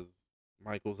far as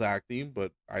Michael's acting,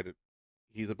 but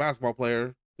he's a basketball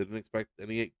player. Didn't expect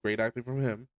any great acting from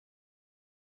him.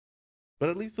 But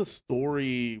at least the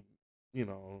story,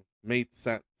 made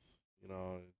sense.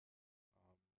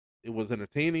 It was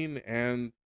entertaining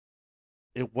and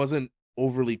it wasn't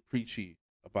overly preachy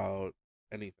about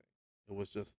anything. It was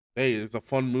just, hey, it's a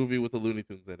fun movie with the Looney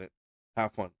Tunes in it.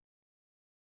 Have fun.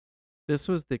 This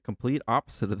was the complete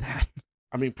opposite of that.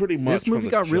 I mean, pretty much. This movie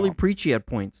got really preachy at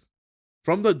points.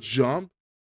 From the jump,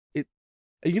 and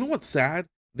you know what's sad?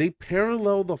 They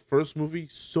parallel the first movie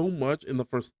so much in the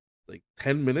first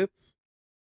 10 minutes.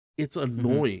 It's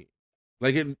annoying.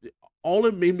 All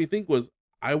it made me think was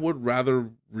I would rather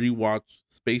rewatch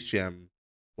Space Jam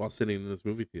while sitting in this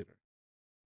movie theater.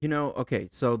 Okay,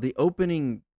 so the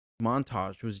opening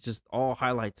montage was just all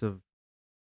highlights of.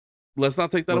 Let's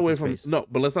not take that away from face? no,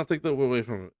 but let's not take that away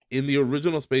from it. In the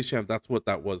original Space Jam, that's what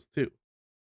that was too.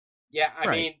 Yeah, I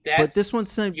Right. mean, But this one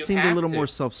seemed a little to. more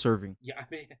self-serving. Yeah, I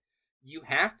mean, you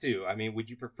have to. I mean, would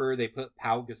you prefer they put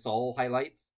Pau Gasol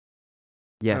highlights?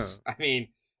 Yes. I mean,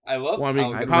 I love. Well, I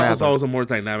mean, I'd Pau rather. Gasol is a more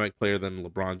dynamic player than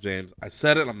LeBron James. I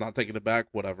said it. I'm not taking it back.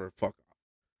 Whatever. Fuck off.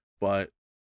 But,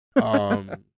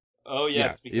 Oh yes,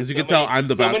 yeah, because as you can tell, I'm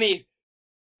the best.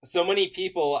 So many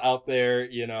people out there,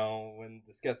 when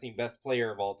discussing best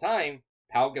player of all time,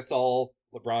 Pau Gasol,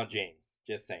 LeBron James.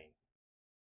 Just saying.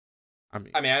 I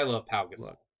mean, I love Pau Gasol.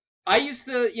 Look. I used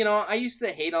to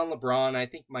hate on LeBron. I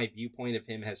think my viewpoint of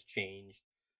him has changed.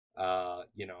 I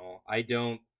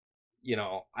don't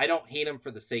hate him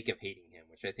for the sake of hating him,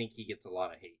 which I think he gets a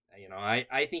lot of hate.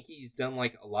 I think he's done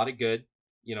a lot of good.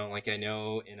 I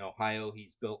know in Ohio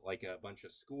he's built a bunch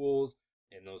of schools,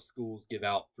 and those schools give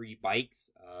out free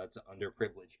bikes to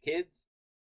underprivileged kids.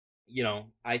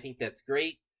 I think that's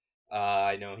great.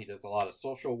 I know he does a lot of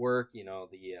social work.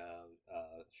 The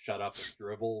Shut Up and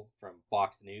Dribble from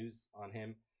Fox News on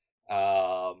him.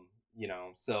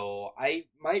 So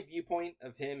my viewpoint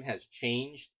of him has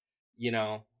changed.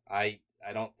 I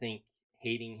don't think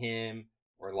hating him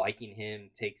or liking him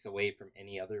takes away from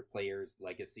any other player's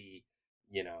legacy.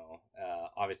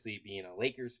 Obviously being a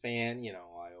Lakers fan,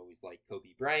 I always like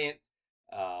Kobe Bryant.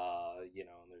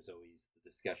 There's always the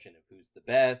discussion of who's the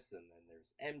best, and then there's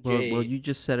MJ. Well, you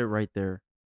just said it right there.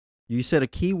 You said a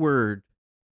key word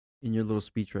in your little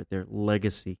speech right there: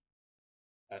 legacy.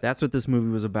 That's what this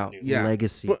movie was about. Yeah,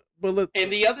 legacy. But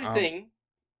and the other thing,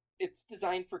 it's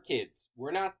designed for kids.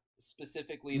 We're not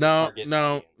specifically the target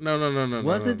audience. No.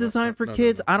 Was it designed for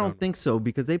kids? I don't think so,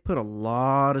 because they put a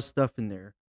lot of stuff in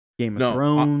there. Game of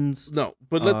Thrones.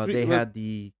 But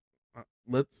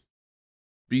let's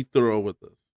be thorough with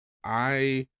this.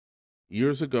 I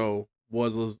years ago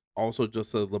was also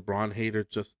just a LeBron hater,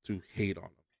 just to hate on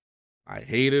him. I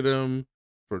hated him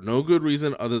for no good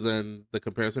reason other than the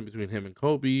comparison between him and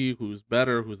Kobe, who's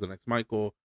better, who's the next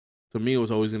Michael. To me, it was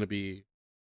always going to be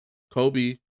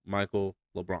Kobe, Michael,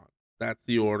 LeBron. That's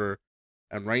the order.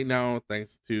 And right now,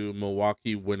 thanks to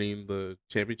Milwaukee winning the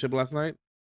championship last night,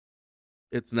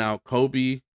 it's now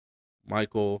Kobe,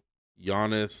 Michael,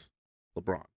 Giannis,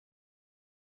 LeBron.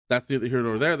 That's neither here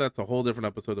nor there. That's a whole different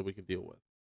episode that we can deal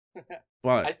with.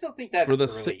 But I still think that's for the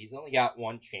early. He's only got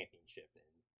one championship.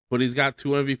 but he's got 2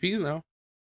 MVPs now.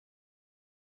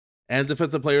 And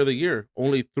Defensive Player of the Year.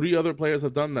 Only 3 other players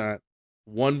have done that.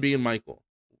 One being Michael,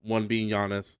 one being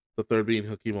Giannis, the third being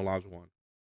Hakeem Olajuwon.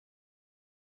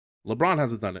 LeBron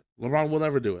hasn't done it. LeBron will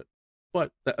never do it.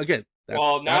 But again,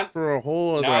 that's for a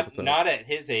whole other episode. Not at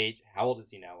his age. How old is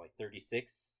he now? Like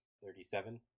 36,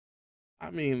 37?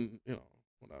 I mean,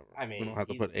 whatever. I mean, we don't have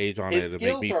to put age on it and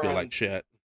make me feel like shit.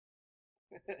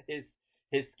 His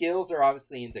skills are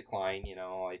obviously in decline.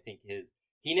 I think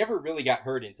he never really got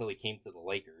hurt until he came to the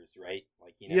Lakers, right?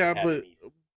 Like he never had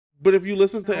but if you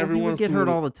listen to everyone, he would get hurt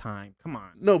all the time. Come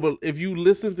on. No, but if you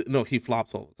listen to he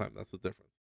flops all the time. That's the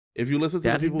difference. If you listen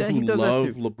to the people who love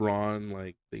LeBron,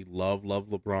 like they love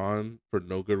LeBron for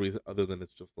no good reason other than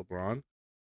it's just LeBron,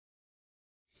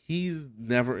 he's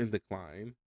never in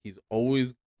decline. He's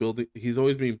always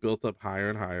being built up higher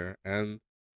and higher. And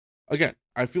again,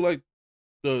 I feel like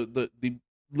the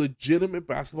legitimate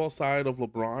basketball side of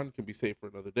LeBron can be saved for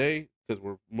another day because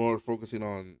we're more focusing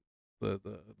on the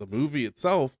movie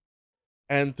itself.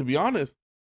 And to be honest,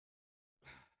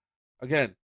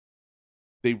 again,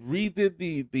 they redid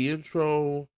the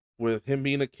intro with him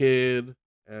being a kid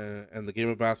and the game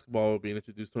of basketball being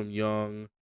introduced to him young.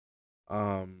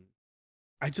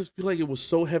 I just feel like it was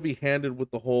so heavy-handed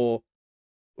with the whole,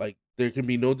 like, there can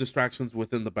be no distractions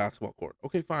within the basketball court.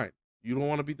 Okay, fine. You don't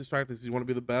want to be distracted because you want to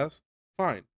be the best?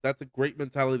 Fine. That's a great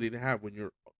mentality to have when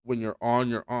you're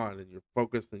on, and you're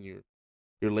focused and you're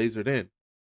lasered in.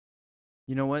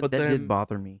 You know what? That did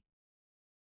bother me.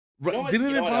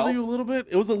 Didn't it bother you a little bit?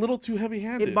 It was a little too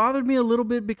heavy-handed. It bothered me a little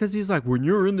bit because he's like, when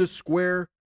you're in this square,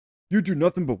 you do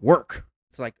nothing but work.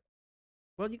 It's like,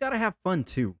 well, you got to have fun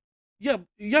too. Yeah,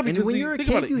 because when you're a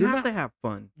kid, you have to have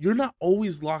fun. You're not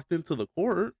always locked into the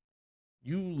court.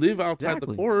 You live outside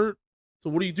the court. So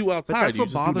what do you do outside? But that's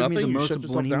what bothered me the most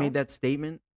when he down? made that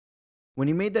statement. When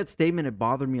he made that statement, it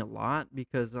bothered me a lot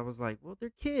because I was like, well,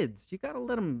 they're kids. You got to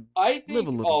let them live a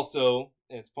little. Also,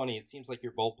 and it's funny, it seems like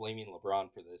you're both blaming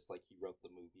LeBron for this, like he wrote the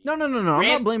movie. No. I'm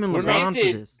not blaming LeBron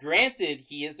for this. Granted,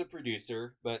 he is a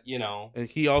producer, but And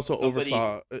he also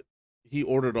oversaw, he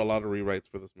ordered a lot of rewrites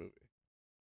for this movie.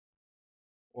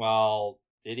 Well,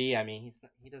 did he? I mean,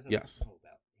 he doesn't yes. know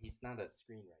about. He's not a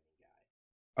screenwriting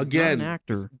guy. Again, not an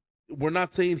actor. We're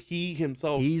not saying he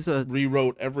himself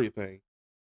rewrote everything.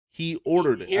 He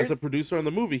ordered it. As a producer on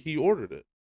the movie, he ordered it.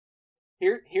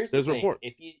 Here's the thing. Reports.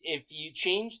 If you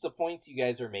change the points you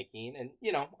guys are making, and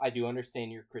I do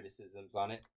understand your criticisms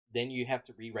on it, then you have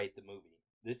to rewrite the movie.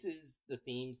 This is the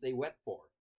themes they went for.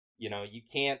 You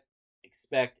can't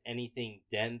expect anything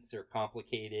dense or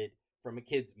complicated from a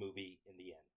kids movie in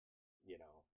the end.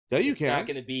 Yeah, you can. It's not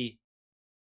going to be.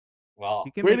 Well,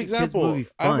 you can great make example. A kids movie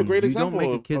fun. I have a great example. You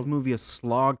don't make a kids movie a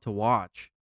slog to watch.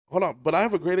 Hold on, but I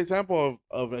have a great example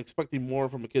of expecting more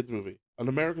from a kids movie. An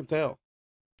American Tail.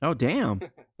 Oh, damn.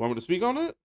 Want me to speak on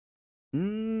it?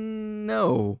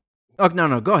 No. Oh,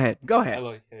 no. Go ahead. I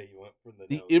like how you went from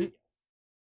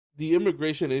the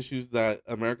immigration issues that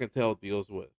American Tail deals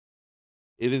with.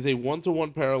 It is a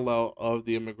one-to-one parallel of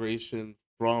the immigration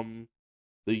from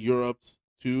the Europes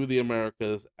to the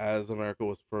Americas as America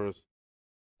was first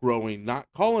growing, not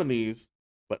colonies,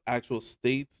 but actual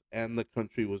states, and the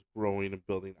country was growing and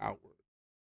building outward.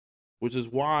 Which is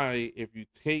why if you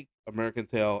take American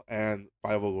Tail and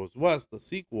 5 Goes West, the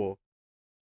sequel,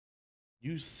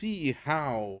 you see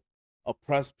how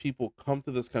oppressed people come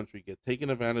to this country, get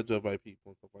taken advantage of by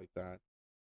people and stuff like that.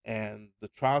 And the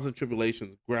trials and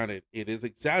tribulations, granted, it is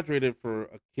exaggerated for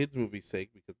a kid's movie's sake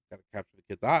because it's got to capture the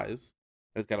kids' eyes.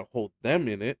 And it's got to hold them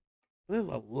in it. But there's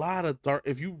a lot of dark,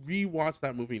 if you rewatch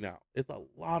that movie now, it's a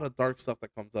lot of dark stuff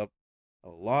that comes up. A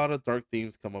lot of dark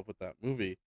themes come up with that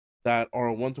movie that are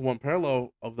a one-to-one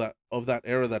parallel of that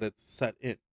era that it's set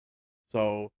in.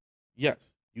 So,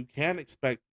 yes, you can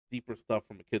expect deeper stuff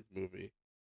from a kid's movie.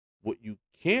 What you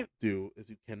can't do is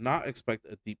you cannot expect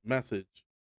a deep message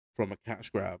from a cash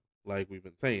grab, like we've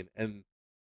been saying. And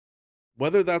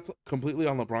whether that's completely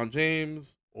on LeBron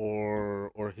James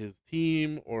or his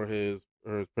team or his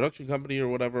production company or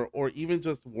whatever, or even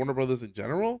just Warner Brothers in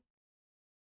general,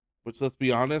 which, let's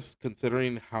be honest,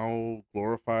 considering how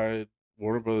glorified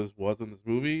Warner Brothers was in this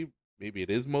movie, maybe it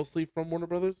is mostly from Warner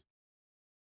Brothers.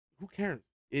 Who cares?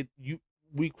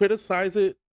 we criticize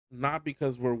it not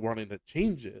because we're wanting to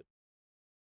change it.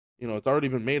 It's already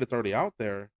been made. It's already out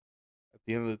there. At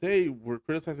the end of the day, we're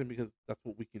criticizing because that's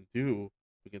what we can do.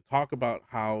 We can talk about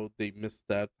how they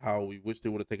misstepped, how we wish they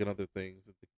would have taken other things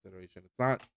into consideration. It's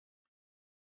not,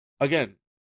 again,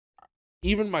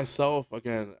 even myself,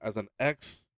 again, as an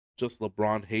just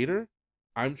LeBron hater,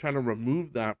 I'm trying to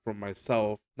remove that from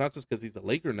myself, not just because he's a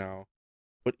Laker now,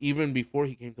 but even before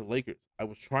he came to the Lakers. I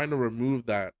was trying to remove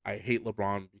that I hate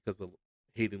LeBron because of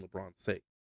hating LeBron's sake.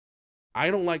 I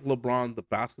don't like LeBron, the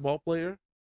basketball player,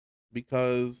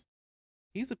 because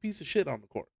he's a piece of shit on the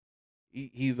court.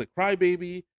 He's a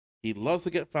crybaby. He loves to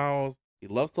get fouls. He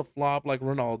loves to flop like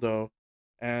Ronaldo,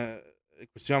 and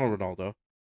Cristiano Ronaldo,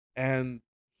 and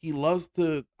he loves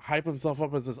to hype himself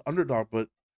up as this underdog. But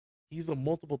he's a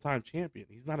multiple-time champion.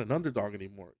 He's not an underdog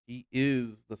anymore. He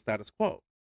is the status quo.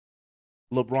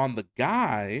 LeBron, the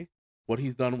guy, what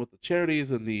he's done with the charities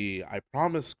and the I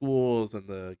Promise schools and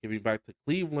the giving back to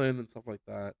Cleveland and stuff like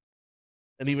that,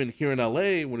 and even here in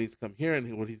LA, when he's come here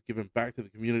and what he's given back to the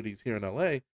communities here in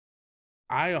LA,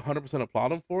 I 100%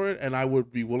 applaud him for it, and I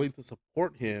would be willing to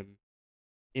support him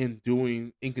in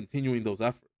continuing those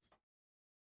efforts.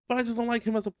 But I just don't like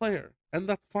him as a player, and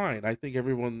that's fine. I think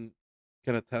everyone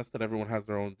can attest that everyone has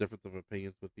their own difference of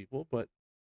opinions with people. But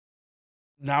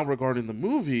now regarding the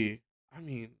movie, I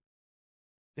mean,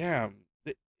 damn,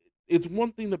 it's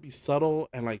one thing to be subtle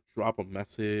and like drop a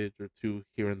message or two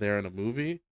here and there in a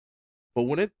movie, but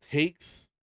when it takes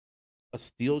a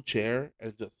steel chair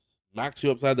and just smacks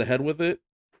you upside the head with it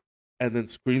and then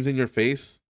screams in your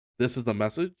face, "This is the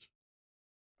message,"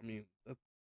 I mean,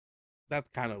 that's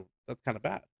kind of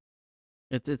bad.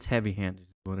 It's heavy-handed,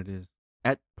 is what it is.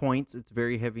 At points, it's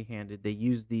very heavy-handed. They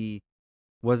use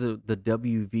was it the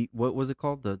WV? What was it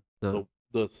called? The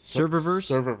Serververse.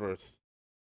 Serververse.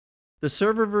 The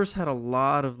Serververse had a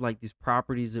lot of like these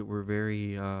properties that were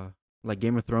very like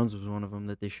Game of Thrones was one of them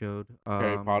that they showed.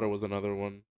 Harry Potter was another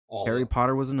one.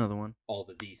 Potter was another one. All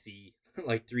the DC,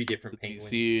 like 3 different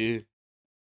penguins. DC.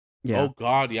 Yeah. Oh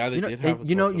God, yeah, they did have.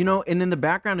 And in the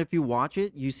background, if you watch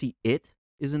it, you see It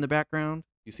is in the background.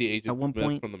 You see Agent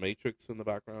Smith from The Matrix in the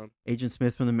background. Agent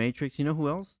Smith from The Matrix. You know who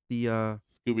else? The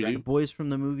Scooby-Doo. the boys from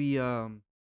the movie The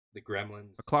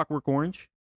Gremlins. A Clockwork Orange.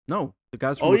 No, the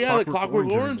guys from the Clockwork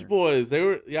Orange boys. They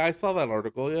were. Yeah, I saw that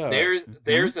article. Yeah.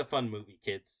 There's a fun movie,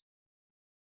 kids.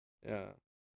 Yeah.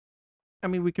 I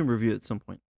mean, we can review it at some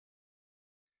point.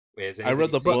 Wait, I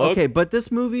read the seen it? book. Okay, but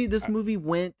this movie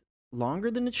went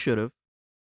longer than it should have.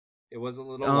 It was a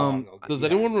little long. Does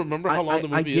anyone remember how long the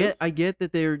movie is? I get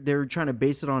that they're trying to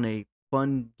base it on a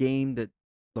fun game that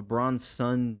LeBron's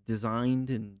son designed,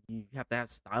 and you have to have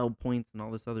style points and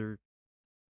all this other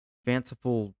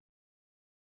fanciful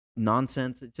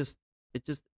nonsense. It just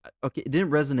okay. It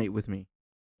didn't resonate with me,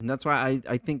 and that's why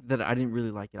I think that I didn't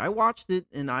really like it. I watched it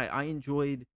and I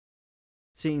enjoyed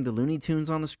seeing the Looney Tunes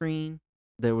on the screen.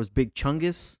 There was Big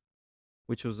Chungus,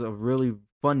 which was a really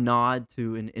fun nod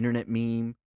to an internet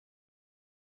meme.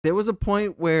 There was a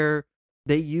point where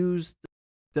they used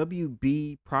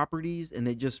WB properties and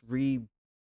they just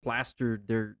re-plastered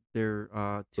their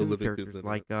Toon characters,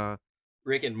 like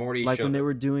Rick and Morty. Like when they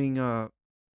were doing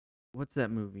what's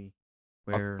that movie?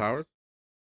 Austin Powers.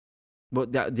 Well,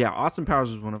 Austin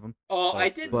Powers was one of them. Oh, I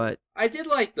did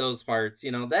like those parts.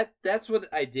 That's what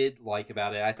I did like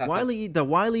about it. I thought the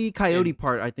Wile E. Coyote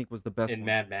part I think was the best. In one.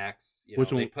 Mad Max,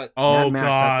 which one? Put, oh Mad Max,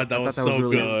 God, that was so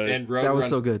really good. And that was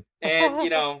so good.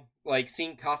 And like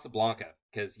seeing Casablanca,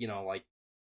 because like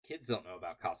kids don't know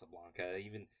about Casablanca.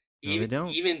 They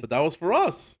don't. But that was for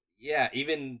us. Yeah,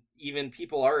 even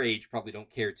people our age probably don't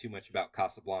care too much about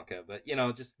Casablanca, but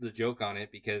just the joke on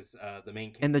it because the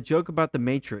main and the joke about the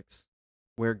Matrix,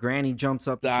 where Granny jumps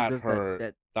up. That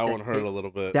hurt. That one hurt a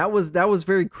little bit. That was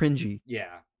very cringy.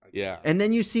 Yeah. And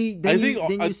then you see,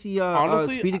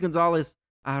 honestly, Speedy Gonzalez,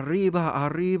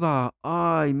 arriba,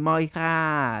 ay, my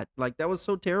hat. Like that was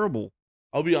so terrible.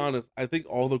 I'll be honest. I think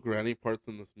all the Granny parts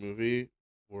in this movie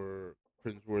were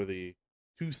cringeworthy,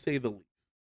 to say the least.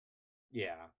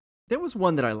 Yeah. There was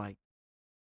one that I liked.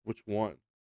 Which one?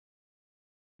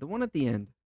 The one at the end.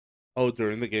 Oh,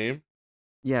 during the game?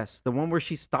 Yes, the one where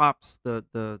she stops the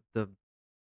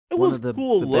it was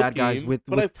cool the looking, bad guys with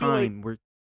time.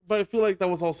 But I feel like that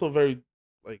was also very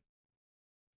like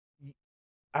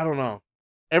I don't know.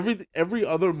 Every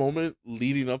other moment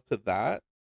leading up to that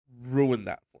ruined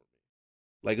that for me.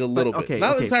 Like a little bit.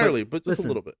 Not entirely, but just a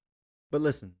little bit. But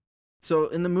listen. So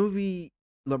in the movie,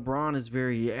 LeBron is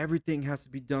everything has to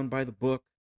be done by the book.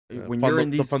 Yeah, when you're in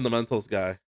these the fundamentals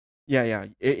guy. Yeah.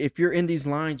 If you're in these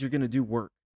lines, you're gonna do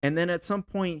work. And then at some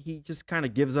point he just kind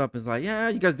of gives up and is like, yeah,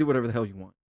 you guys do whatever the hell you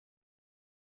want.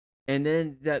 And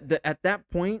then at that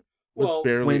point, With Well,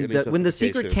 barely any when the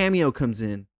secret justification. cameo comes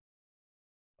in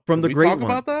from Did the we great talk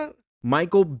one, about that?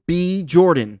 Michael B.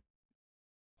 Jordan.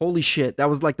 Holy shit, that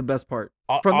was like the best part.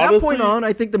 From that Honestly, point on,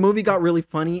 I think the movie got really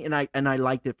funny, and I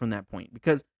liked it from that point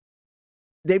because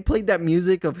they played that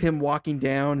music of him walking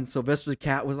down, and Sylvester the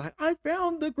Cat was like, "I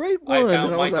found the great one," I found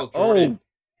and I was Michael like, Jordan.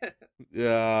 "Oh,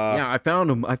 yeah. yeah, I found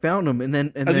him, and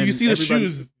then And then you see the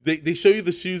shoes. They show you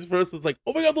the shoes first. It's like,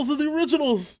 oh my god, those are the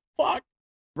originals. Fuck.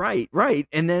 Right,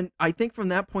 and then I think from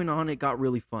that point on, it got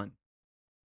really fun.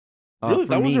 Really? For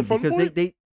That was me, your fun because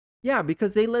point?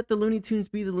 because they let the Looney Tunes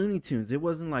be the Looney Tunes. It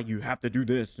wasn't like you have to do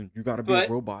this and you got to be But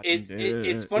a robot. it's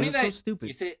it funny was that so stupid.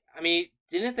 you say. I mean,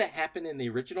 didn't that happen in the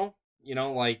original? You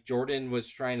know, like Jordan was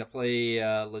trying to play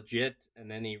legit,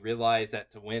 and then he realized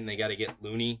that to win they got to get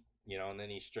loony. You know, and then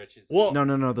he stretches. Well, No.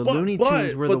 The but- Looney but-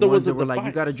 Tunes were but the there ones was a that were like,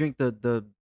 you got to device. drink the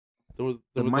there was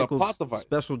the a plot Michael's device.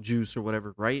 special juice or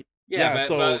whatever, right? Yeah, Yeah,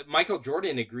 but Michael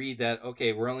Jordan agreed that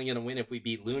okay, we're only gonna win if we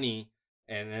beat Looney,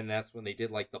 and then that's when they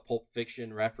did like the Pulp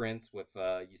Fiction reference with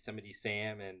Yosemite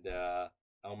Sam and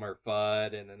Elmer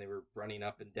Fudd, and then they were running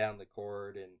up and down the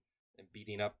court and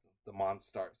beating up the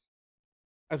Monstars.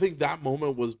 I think that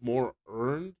moment was more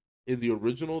earned in the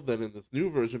original than in this new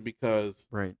version because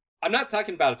Right. I'm not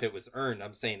talking about if it was earned.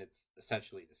 I'm saying it's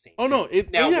essentially the same. oh no, thing.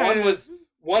 it Now yeah,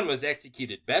 one was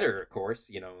executed better, of course,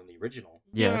 you know, in the original.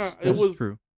 Yes, it that's was-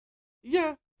 true.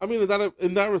 yeah. I mean,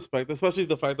 in that respect, especially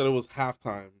the fact that it was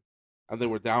halftime and they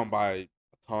were down by a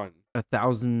ton,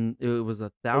 1,000. It was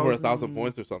 1,000. over 1,000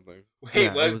 points or something. Wait,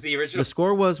 Yeah, what it was was- the original? The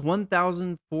score was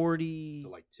 1,040 To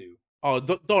like 2. Oh,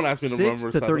 don't ask me to 6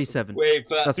 remember. to Seth. 37. Wait,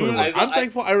 but That's what it Dude, was. I'm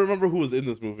thankful I remember who was in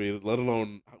this movie, let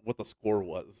alone what the score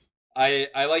was. I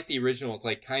like the original. It's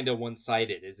like kind of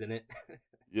one-sided, isn't it?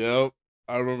 Yep,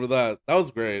 I remember that. That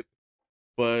was great.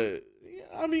 But yeah,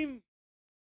 I mean,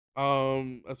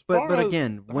 as far But as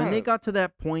again, when they that- got to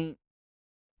that point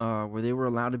where they were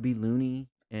allowed to be loony,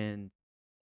 and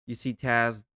you see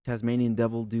Tasmanian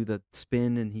Devil do the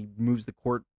spin, and he moves the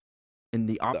court in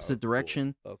the that was opposite cool.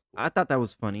 direction, That was cool. I thought that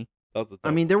was funny. That was a I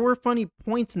dope- mean, there were funny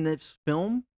points in this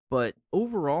film, but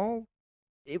overall,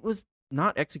 it was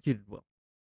not executed well.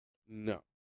 no.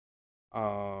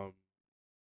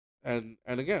 And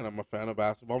again, I'm a fan of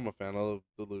basketball. I'm a fan of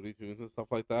the Looney Tunes and stuff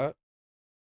like that.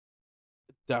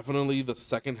 Definitely, the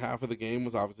second half of the game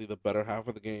was obviously the better half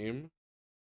of the game.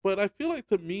 But I feel like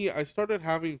to me, I started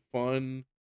having fun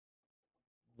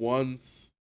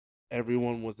once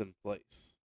everyone was in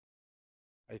place.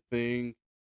 I think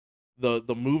the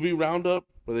movie roundup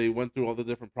where they went through all the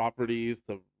different properties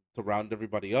to round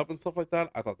everybody up and stuff like that,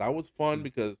 I thought that was fun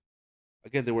because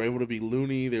again, they were able to be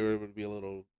loony, they were able to be a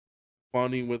little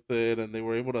funny with it, and they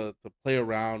were able to play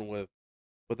around with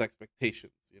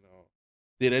expectations, you know.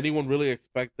 Did anyone really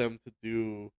expect them to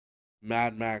do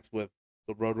Mad Max with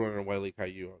the Roadrunner and Wile E.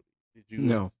 Coyote?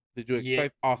 No. Did you Yeah,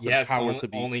 expect Austin yes, Powers only- to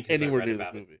be only 'cause I anywhere read near this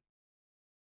about it. movie?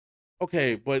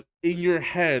 Okay, but in your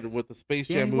head with the Space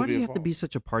Jam Danny, movie why do you have to involved- be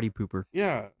such a party pooper?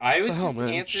 yeah. I What was the hell, just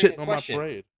man? answering Shitting the on my question.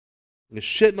 parade. You're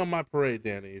shitting on my parade,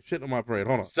 Danny. You're shitting on my parade.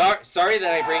 Hold on. Sorry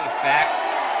that I bring facts.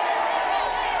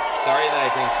 Sorry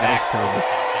that I bring That facts. was to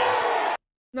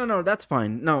the podcast. No, that's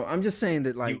fine. No, I'm just saying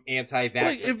that, like, You anti-vax.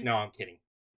 Like, if- No, I'm kidding.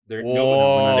 There,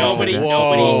 Whoa, nobody, whoa,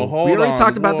 nobody, hold we already on,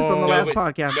 talked about this on the whoa. last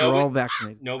Nobody- podcast. nobody- We're all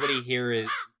vaccinated. nobody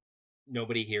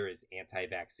here is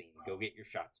anti-vaccine. Go get your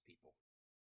shots, people.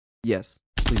 Yes,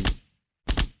 please.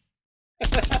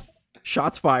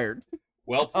 Shots fired.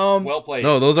 Well played.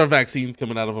 No, those are vaccines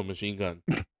coming out of a machine gun.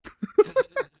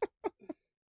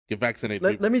 Get vaccinated.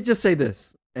 people. Let me just say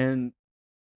this, and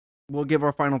we'll give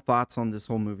our final thoughts on this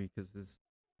whole movie because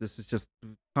this is just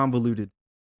convoluted.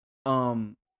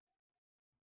 I'll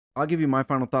give you my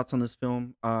final thoughts on this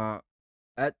film.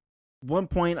 At one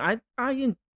point, I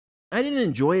didn't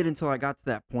enjoy it until I got to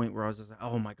that point where I was just like,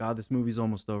 oh my god, this movie's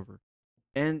almost over.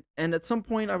 And at some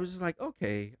point, I was just like,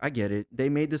 okay, I get it. They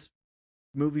made this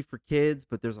movie for kids,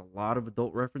 but there's a lot of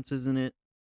adult references in it.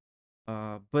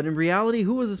 But in reality,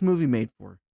 who was this movie made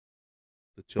for?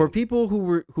 The For children. people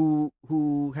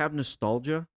who have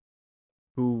nostalgia,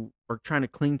 who are trying to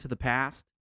cling to the past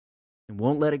and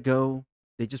won't let it go.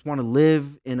 They just want to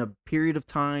live in a period of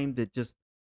time that just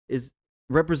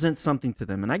represents something to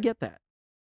them, and I get that.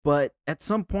 But at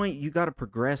some point, you got to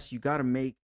progress. You got to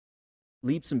make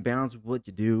leaps and bounds with what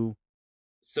you do.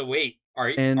 So wait,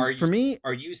 And for me,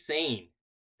 are you saying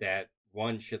that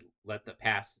one should let the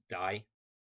past die?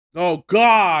 Oh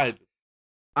God!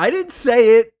 I didn't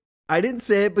say it.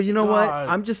 But you know what?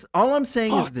 God. All I'm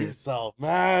saying is Fuck this. yourself,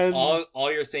 man.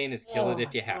 All you're saying is kill it if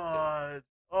my you have to. God.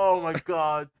 Oh my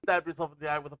God! Stab yourself in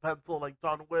the eye with a pencil like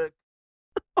John Wick.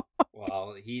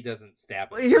 Well, he doesn't stab.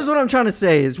 Here's what I'm trying to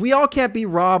say: is we all can't be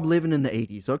Rob living in the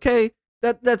 '80s, okay?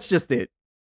 That's just it.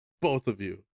 Both of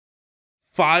you.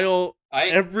 File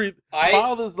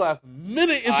this last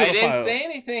minute into the file. I didn't say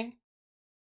anything.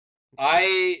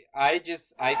 I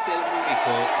said a movie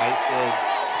quote.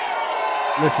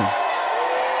 Listen.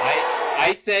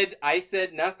 I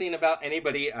said nothing about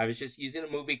anybody. I was just using a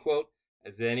movie quote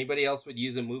as anybody else would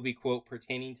use a movie quote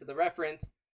pertaining to the reference.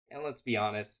 And let's be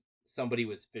honest, somebody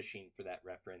was fishing for that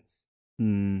reference.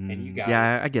 And you got it.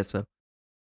 Yeah, I guess so.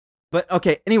 But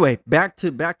okay, anyway, back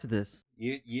to this.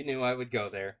 You knew I would go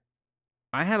there.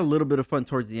 I had a little bit of fun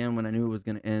towards the end when I knew it was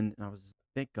going to end, and I was just,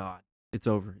 thank God, it's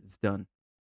over, it's done.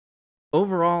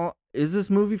 Overall, is this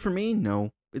movie for me?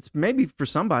 No. It's maybe for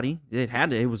somebody.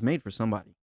 It was made for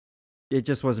somebody. It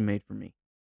just wasn't made for me.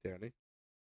 Danny?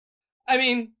 I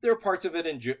mean, there are parts of it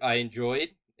I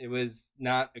enjoyed. It was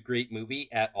not a great movie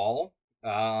at all.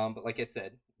 But like I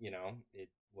said, it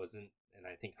wasn't, and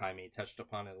I think Jaime touched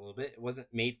upon it a little bit. It wasn't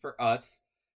made for us,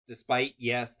 despite,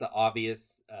 yes, the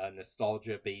obvious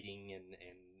nostalgia baiting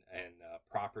and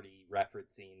property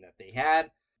referencing that they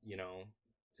had,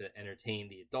 to entertain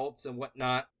the adults and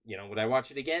whatnot. Would I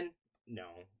watch it again? No.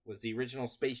 Was the original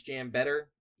Space Jam better?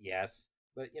 Yes.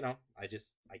 But,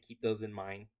 I keep those in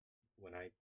mind when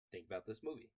I think about this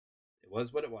movie. It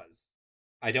was what it was.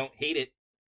 I don't hate it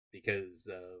because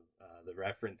of the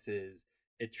references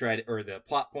or the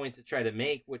plot points it tried to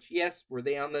make, which, yes, were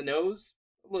they on the nose?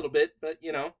 A little bit, but,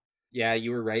 yeah,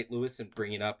 you were right, Lewis, in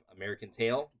bringing up American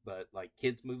Tail, but, like,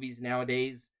 kids' movies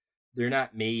nowadays, they're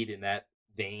not made in that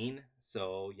vein,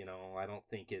 so, I don't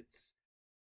think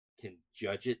can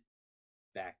judge it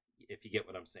back, if you get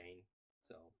what I'm saying.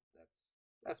 So,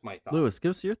 that's my thought. Lewis, give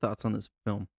us your thoughts on this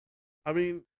film. I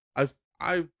mean,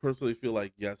 I personally feel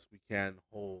like, yes, we can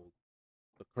hold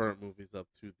the current movies up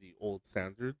to the old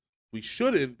standards. We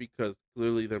shouldn't, because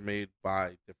clearly they're made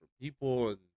by different people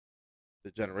and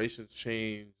the generations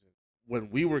change. When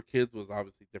we were kids was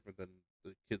obviously different than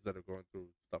the kids that are going through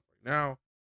stuff right now.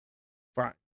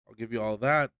 Fine, I'll give you all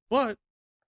that, but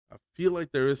I feel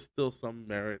like there is still some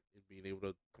merit in being able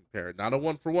to compare. Not a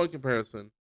one-for-one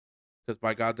comparison, because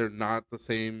by God, they're not the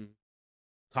same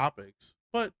topics,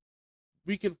 but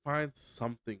we can find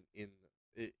something in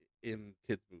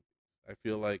kids' movies. I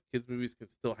feel like kids' movies can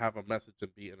still have a message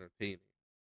and be entertaining.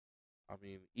 I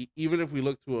mean, even if we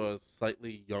look to a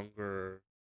slightly younger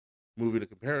movie to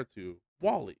compare it to,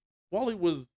 Wall-E. Wall-E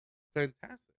was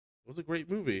fantastic. It was a great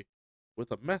movie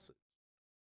with a message.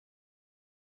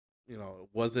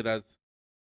 Was it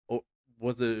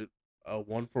a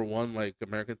one-for-one like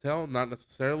American Tail? Not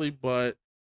necessarily, but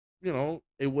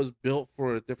it was built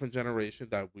for a different generation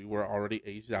that we were already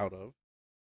aged out of.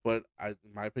 But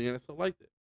in my opinion, I still liked it.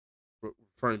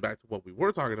 Referring back to what we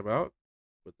were talking about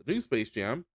with the new Space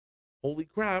Jam, holy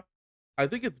crap, I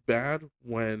think it's bad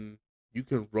when you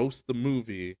can roast the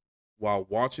movie while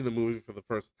watching the movie for the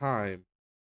first time,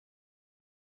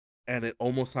 and it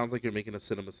almost sounds like you're making a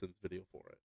CinemaSins video for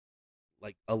it.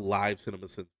 Like a live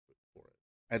CinemaSins for it.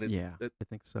 And I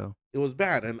think so. It was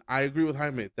bad, and I agree with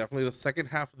Jaime. Definitely the second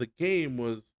half of the game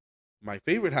was my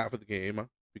favorite half of the game,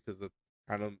 because that's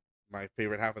kind of my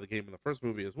favorite half of the game in the first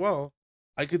movie as well.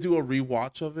 I could do a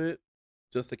rewatch of it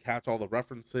just to catch all the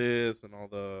references and all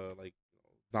the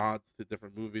nods to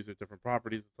different movies or different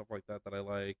properties and stuff like that I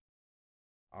like.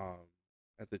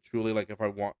 And to truly, if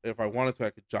I wanted to, I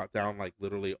could jot down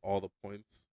literally all the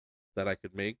points that I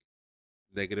could make,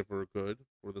 negative or good,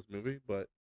 for this movie. But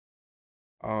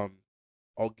I'll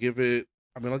give it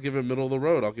middle of the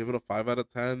road. I'll give it a 5 out of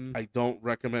 10. I don't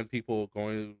recommend people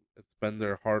going and spend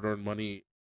their hard-earned money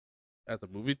at the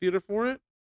movie theater for it.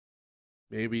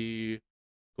 Maybe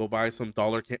go buy some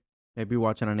Maybe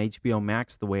watch it on HBO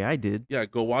Max the way I did. Yeah,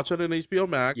 go watch it on HBO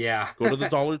Max. Yeah. Go to the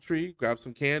Dollar Tree, grab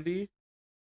some candy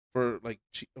for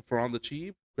on the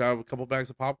cheap. Grab a couple bags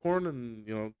of popcorn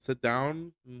and sit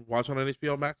down and watch on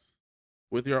HBO Max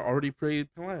with your already paid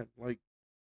plan.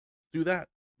 Do that.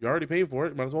 You're already paying for it.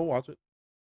 You might as well watch it.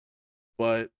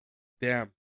 But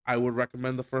damn, I would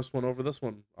recommend the first one over this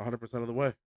one 100% of the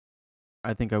way.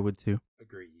 I think I would too.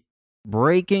 Agreed.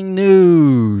 Breaking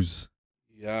news.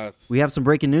 Yes. We have some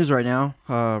breaking news right now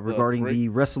regarding the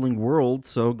wrestling world.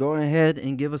 So go ahead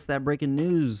and give us that breaking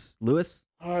news, Lewis.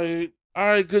 All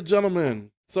right, good gentlemen.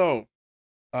 So,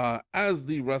 as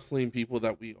the wrestling people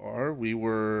that we are, we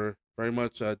were very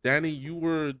much, Danny, you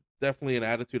were definitely an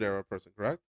Attitude Era person,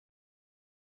 correct?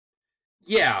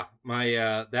 Yeah,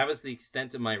 my that was the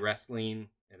extent of my wrestling,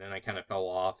 and then I kind of fell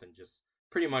off and just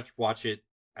pretty much watch it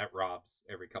at Rob's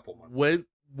every couple months.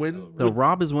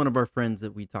 Rob is one of our friends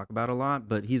that we talk about a lot,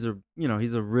 but he's a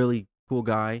really cool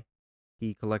guy.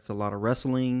 He collects a lot of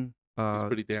wrestling. He's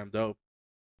pretty damn dope.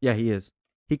 Yeah, he is.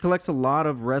 He collects a lot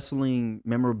of wrestling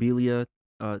memorabilia,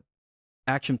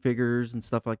 action figures, and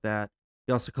stuff like that.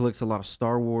 He also collects a lot of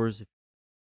Star Wars.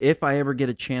 If I ever get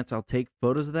a chance, I'll take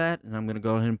photos of that, and I'm going to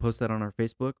go ahead and post that on our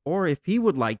Facebook. Or if he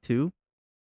would like to,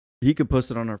 he could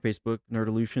post it on our Facebook,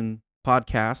 Nerdalution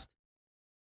Podcast.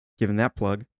 Giving that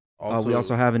plug. We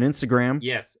also have an Instagram.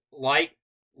 Yes, like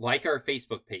our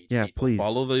Facebook page. Yeah, people. please.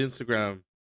 Follow the Instagram.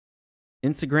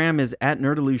 Instagram is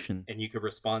 @Nerdalution. And you can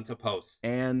respond to posts.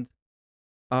 And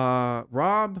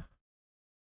Rob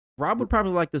would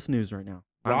probably like this news right now.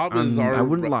 I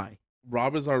wouldn't lie.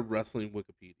 Rob is our wrestling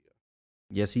Wikipedia.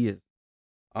 Yes, he is.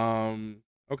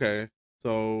 Okay.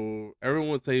 So everyone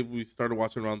would say we started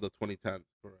watching around the 2010s,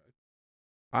 correct?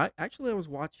 I was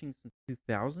watching since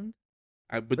 2000.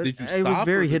 But did you stop? It was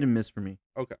very hit and miss for me.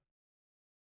 Okay.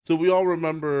 So we all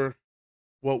remember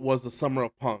what was the summer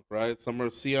of Punk, right? Summer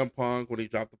of CM Punk when he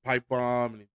dropped the pipe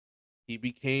bomb and he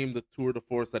became the tour de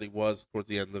force that he was towards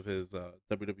the end of his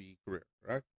WWE career,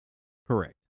 right?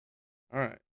 Correct. All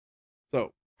right.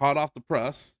 So hot off the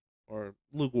press, or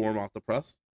lukewarm off the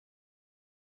press.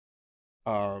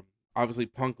 Obviously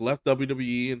Punk left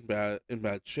WWE in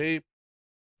bad shape.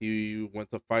 He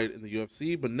went to fight in the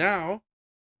UFC, but now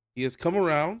he has come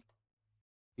around.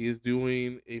 He is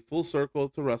doing a full circle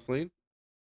to wrestling,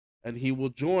 and he will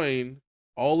join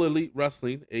All Elite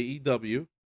Wrestling, AEW.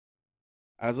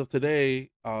 As of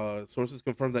today, sources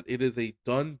confirm that it is a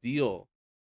done deal.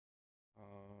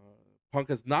 Punk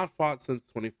has not fought since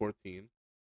 2014,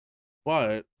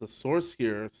 but the source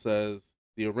here says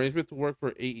the arrangement to work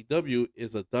for AEW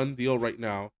is a done deal right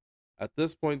now. At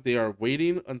this point, they are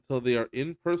waiting until they are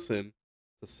in person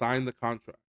to sign the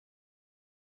contract.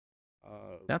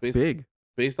 That's big.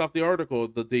 Based off the article,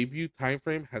 the debut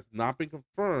timeframe has not been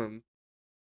confirmed,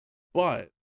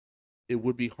 but it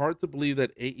would be hard to believe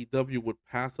that AEW would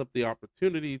pass up the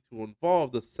opportunity to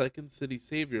involve the Second City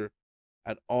Savior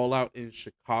at All Out in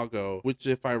Chicago, which,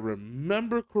 if I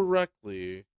remember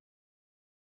correctly,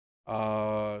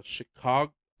 All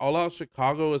Out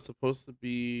Chicago is supposed to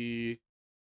be,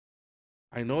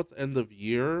 I know it's end of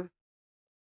year,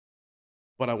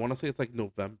 but I want to say it's like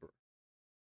November.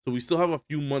 So we still have a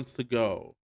few months to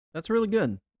go. That's really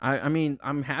good. I mean,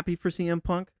 I'm happy for CM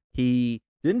Punk. He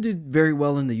didn't do very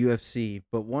well in the UFC,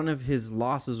 but one of his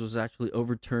losses was actually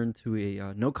overturned to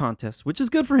a no contest, which is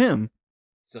good for him.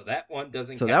 So that one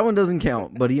doesn't count. So that one doesn't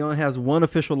count, but he only has one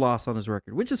official loss on his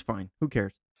record, which is fine. Who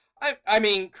cares? I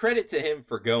mean, credit to him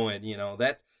for going,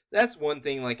 that's one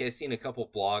thing. Like, I've seen a couple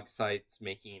blog sites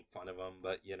making fun of him,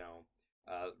 but,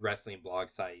 wrestling blog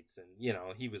sites, and,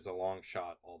 he was a long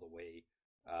shot all the way.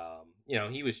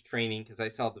 He was training, because I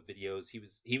saw the videos.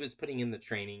 He was putting in the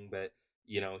training, but,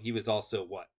 he was also,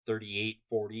 38,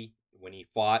 40 when he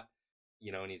fought,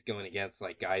 and he's going against,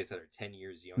 like, guys that are 10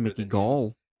 years younger Mickey than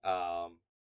Gall. him.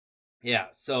 Yeah,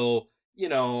 so,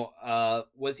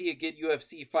 was he a good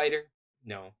UFC fighter?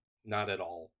 No, not at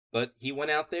all. But he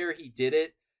went out there, he did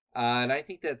it, and I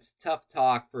think that's tough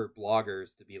talk for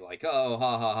bloggers to be like, oh,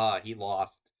 ha, ha, ha, he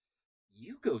lost.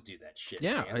 You go do that shit,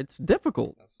 Yeah, man. it's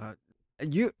difficult.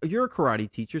 You're a karate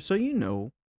teacher, so you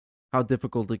know how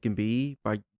difficult it can be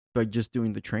by just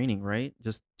doing the training, right?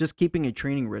 Just keeping a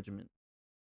training regimen.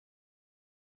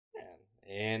 Yeah.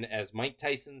 And as Mike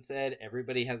Tyson said,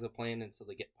 everybody has a plan until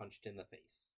they get punched in the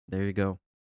face. There you go.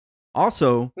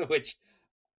 Also, Which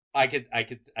I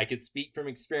could speak from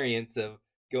experience of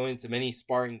going to many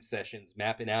sparring sessions,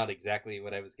 mapping out exactly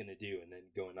what I was going to do, and then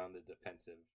going on the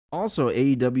defensive. Also,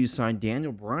 AEW signed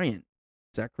Daniel Bryan.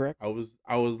 Is that correct? I was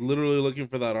literally looking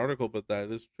for that article, but that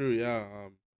is true. Yeah.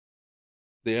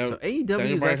 They have. So AEW Daniel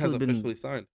has Bryan has actually officially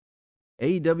signed.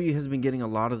 AEW has been getting a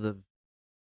lot of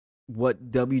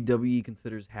what WWE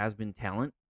considers has been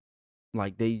talent.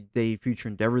 Like they future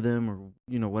endeavor them, or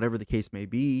whatever the case may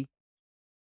be.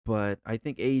 But I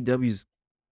think AEW's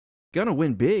gonna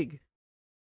win big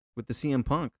with the CM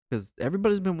Punk, because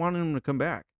everybody's been wanting him to come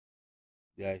back.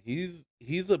 Yeah, he's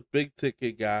a big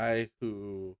ticket guy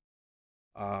who,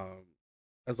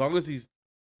 as long as he's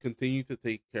continued to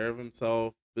take care of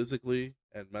himself physically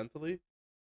and mentally,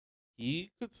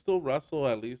 he could still wrestle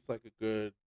at least like a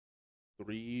good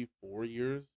 3-4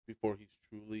 years before he's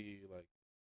truly like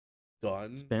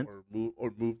done. Spent?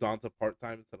 or moved on to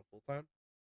part-time instead of full-time.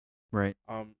 Right.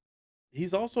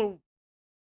 He's also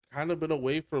kind of been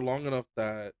away for long enough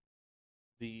that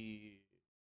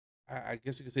I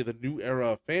guess you could say the new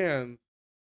era of fans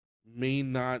may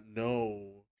not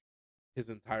know his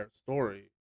entire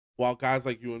story, while guys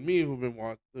like you and me who've been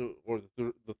or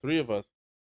the three of us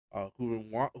who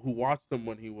watched him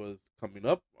when he was coming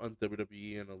up on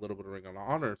WWE and a little bit of Ring of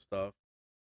Honor stuff,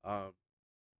 Um,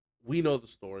 we know the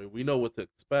story. We know what to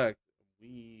expect.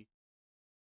 We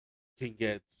can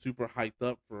get super hyped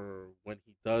up for when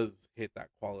he does hit that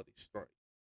quality strike,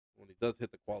 when he does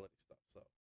hit the quality stuff. So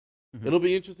it'll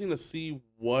be interesting to see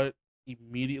what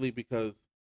immediately, because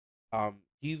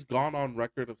he's gone on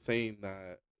record of saying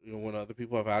that, when other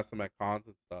people have asked him at cons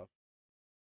and stuff,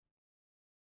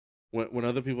 when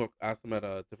other people have asked him at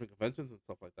different conventions and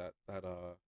stuff like that, that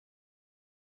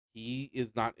he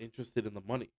is not interested in the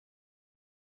money.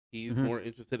 He's more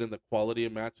interested in the quality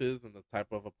of matches and the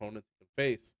type of opponents he can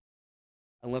face.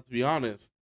 And let's be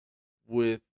honest,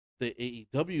 with the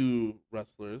AEW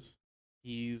wrestlers,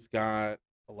 he's got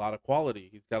a lot of quality.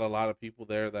 He's got a lot of people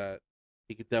there that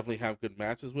he could definitely have good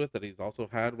matches with, that he's also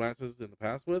had matches in the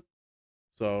past with.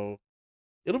 So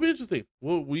it'll be interesting.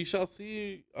 We shall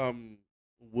see.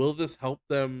 Will this help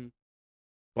them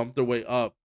bump their way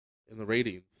up in the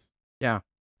ratings? Yeah.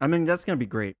 I mean, that's going to be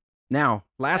great. Now,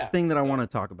 last thing that I want to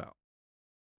talk about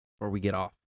before we get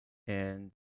off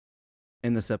and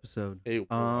in this episode. Hey,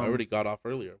 I already got off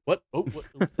earlier. What? Oh, what?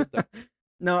 Who said that?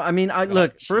 No, I mean,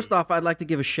 look, first off, I'd like to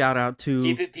give a shout out to...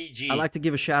 Keep it PG. I'd like to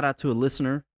give a shout out to a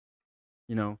listener.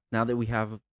 Now that we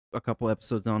have a couple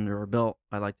episodes under our belt,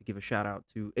 I'd like to give a shout out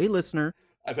to a listener.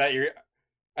 I thought you were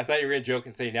going to joke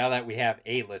and say, now that we have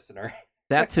a listener.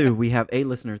 That too, we have a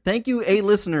listener. Thank you, a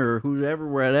listener,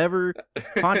 whatever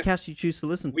podcast you choose to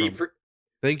listen from.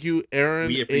 Thank you, Aaron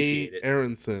We appreciate it.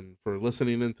 Aronson, for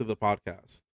listening into the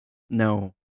podcast.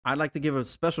 No, I'd like to give a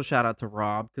special shout out to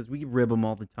Rob, because we rib him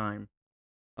all the time.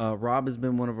 Rob has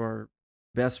been one of our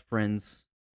best friends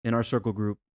in our circle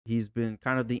group. He's been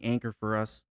kind of the anchor for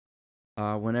us.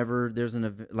 Whenever there's an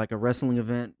event, like a wrestling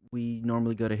event, we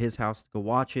normally go to his house to go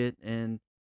watch it. And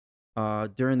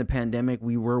during the pandemic,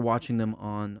 we were watching them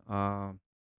on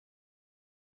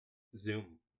Zoom,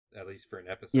 at least for an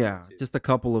episode. Yeah, just a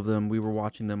couple of them. We were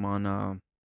watching them on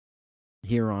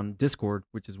here on Discord,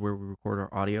 which is where we record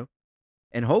our audio.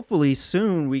 And hopefully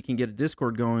soon we can get a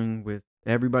Discord going with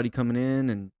everybody coming in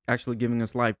and actually giving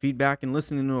us live feedback and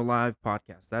listening to a live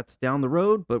podcast. That's down the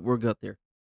road, but we'll get there.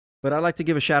 But I'd like to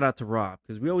give a shout out to Rob,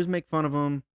 because we always make fun of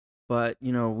him, but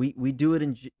we do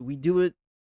it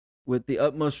with the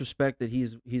utmost respect that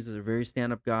he's a very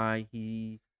stand-up guy.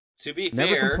 He to be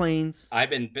never fair, complains.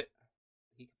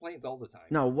 He complains all the time.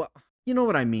 No, what you know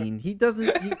what I mean. He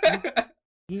doesn't.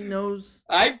 He knows.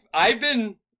 I've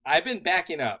been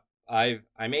backing up. I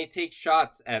may take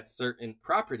shots at certain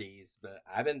properties, but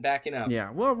I've been backing up. Yeah.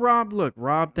 Well,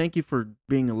 Rob, thank you for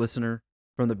being a listener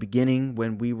from the beginning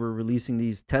when we were releasing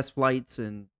these test flights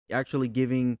and actually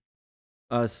giving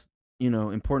us,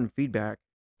 important feedback.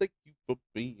 Thank you for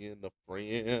being a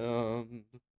friend.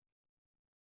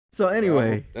 So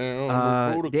anyway,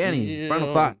 Danny,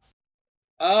 final thoughts.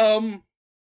 Oh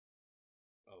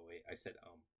wait, I said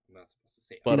I'm not supposed to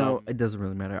say. But it doesn't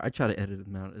really matter. I try to edit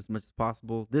them out as much as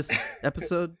possible. This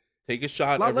episode, take a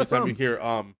shot every time you hear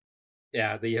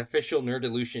Yeah, the official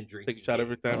Nerdalution drink. Take a shot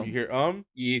every time you hear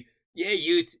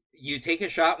You take a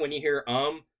shot when you hear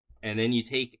and then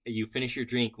you finish your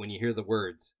drink when you hear the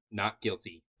words "not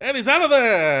guilty." And he's out of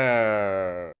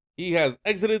there. He has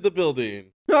exited the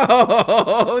building.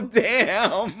 Oh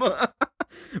damn!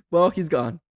 Well, he's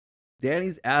gone.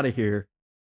 Danny's out of here.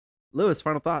 Lewis,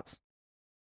 final thoughts.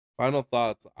 Final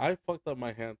thoughts. I fucked up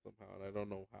my hand somehow, and I don't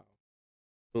know how.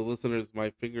 So, listeners,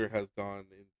 my finger has gone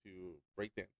into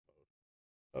breakdance mode.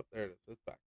 Oh, there it is. It's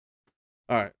back.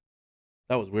 All right.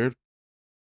 That was weird.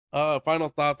 Final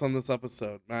thoughts on this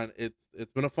episode, man.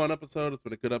 It's been a fun episode. It's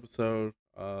been a good episode.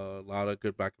 A lot of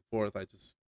good back and forth. I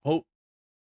just hope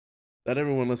that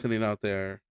everyone listening out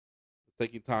there is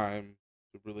taking time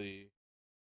to really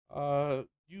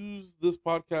use this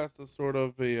podcast as sort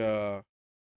of a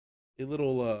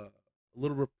little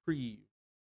reprieve,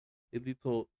 a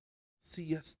little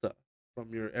siesta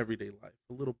from your everyday life,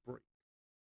 a little break.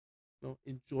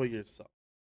 Enjoy yourself.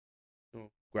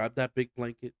 Grab that big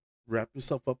blanket, wrap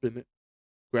yourself up in it,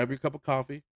 grab your cup of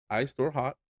coffee, iced or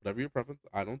hot, whatever your preference.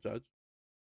 I don't judge.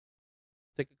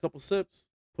 Take a couple sips,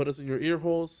 put us in your ear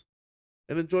holes,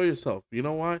 and enjoy yourself. You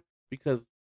know why? Because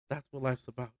that's what life's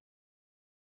about.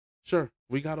 Sure,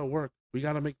 we gotta work, we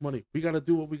gotta make money, we gotta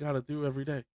do what we gotta do every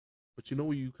day. But you know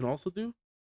what you can also do?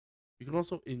 You can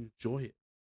also enjoy it,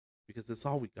 because it's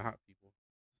all we got, people.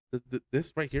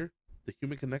 This right here, the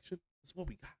human connection, is what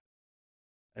we got.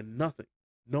 And nothing,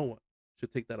 no one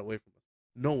should take that away from us.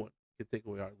 No one can take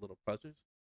away our little pleasures.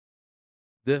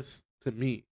 This, to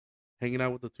me, hanging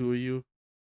out with the two of you,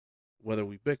 whether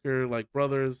we bicker like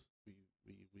brothers,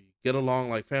 we get along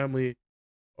like family,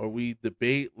 or we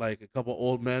debate like a couple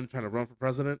old men trying to run for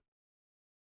president,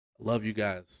 I love you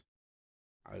guys.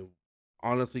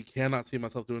 honestly cannot see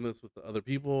myself doing this with the other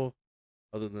people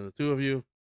other than the two of you.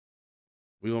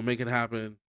 We gonna make it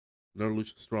happen.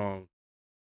 Nerdalution strong.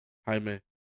 Jaime,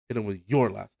 hit him with your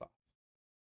last thoughts.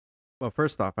 Well,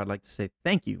 first off, I'd like to say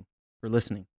thank you for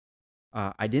listening.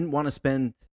 I didn't want to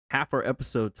spend half our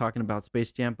episode talking about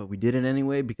Space Jam, but we did it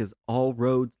anyway because all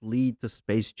roads lead to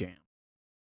Space Jam.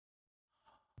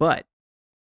 But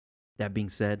that being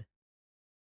said,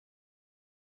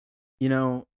 you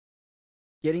know,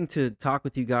 getting to talk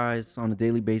with you guys on a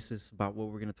daily basis about what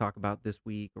we're going to talk about this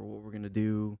week or what we're going to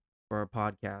do for our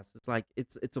podcast, it's like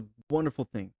it's a wonderful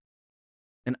thing.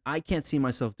 And I can't see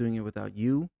myself doing it without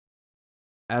you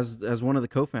as one of the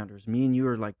co-founders. Me and you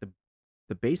are like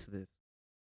the base of this.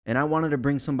 And I wanted to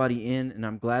bring somebody in, and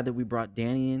I'm glad that we brought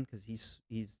Danny in because he's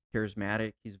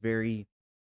charismatic. He's very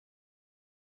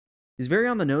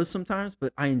on the nose sometimes,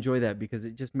 but I enjoy that because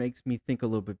it just makes me think a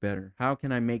little bit better. How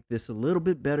can I make this a little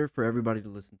bit better for everybody to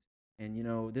listen to? And, you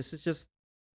know, this is just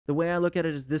the way I look at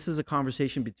it is this is a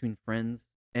conversation between friends.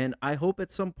 And I hope at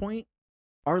some point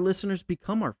our listeners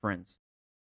become our friends.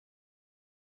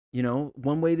 You know,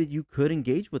 one way that you could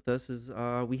engage with us is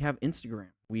we have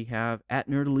Instagram. We have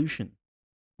 @Nerdalution.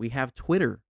 We have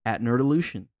Twitter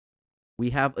 @Nerdalution.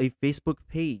 We have a Facebook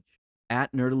page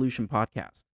 @Nerdalution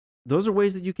Podcast. Those are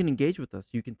ways that you can engage with us.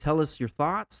 You can tell us your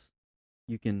thoughts.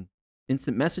 You can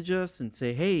instant message us and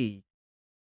say, hey,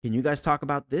 can you guys talk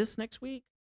about this next week?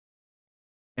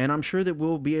 And I'm sure that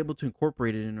we'll be able to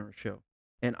incorporate it in our show.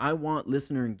 And I want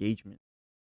listener engagement.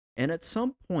 And at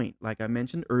some point, like I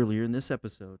mentioned earlier in this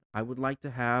episode, I would like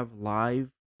to have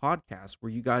live podcasts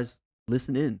where you guys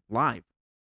listen in live.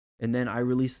 And then I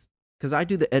release, because I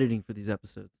do the editing for these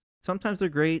episodes. Sometimes they're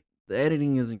great. The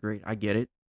editing isn't great. I get it.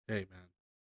 Hey, man.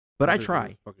 But I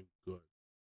try. Fucking good.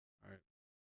 All right.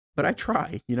 But I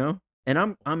try, you know?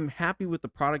 And I'm happy with the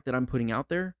product that I'm putting out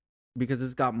there because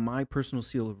it's got my personal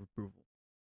seal of approval.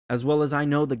 As well as I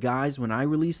know the guys, when I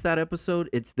release that episode,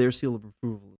 it's their seal of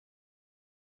approval.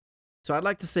 So I'd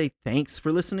like to say thanks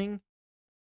for listening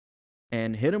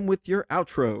and hit them with your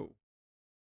outro.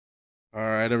 All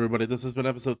right, everybody. This has been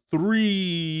episode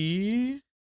 3.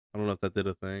 I don't know if that did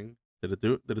a thing. Did it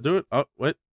do it? Did it do it? Oh,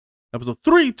 wait. Episode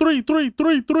 3.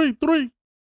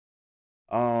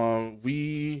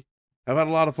 We have had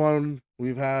a lot of fun.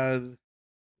 We've had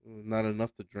not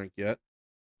enough to drink yet,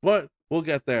 but we'll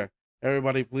get there.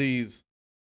 Everybody, please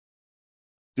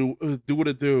do what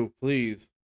it do.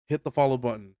 Please hit the follow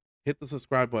button, hit the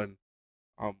subscribe button,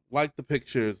 like the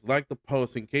pictures, like the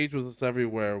posts, engage with us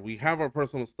everywhere. We have our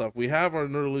personal stuff. We have our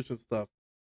Nerdalution stuff.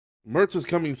 Merch is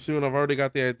coming soon. I've already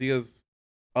got the ideas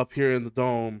up here in the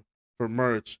dome for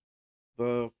merch.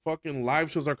 The fucking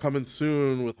live shows are coming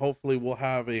soon. With hopefully we'll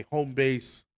have a home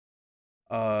base,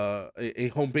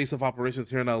 a home base of operations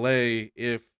here in LA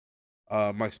if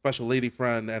my special lady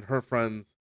friend and her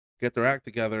friends get their act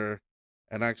together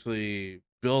and actually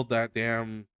build that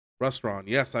damn restaurant.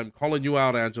 Yes, I'm calling you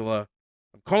out, Angela.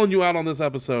 I'm calling you out on this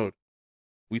episode.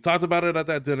 We talked about it at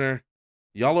that dinner.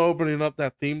 Y'all are opening up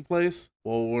that theme place.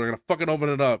 Well, we're gonna fucking open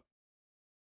it up.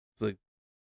 It's like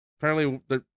apparently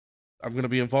I'm gonna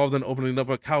be involved in opening up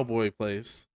a cowboy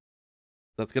place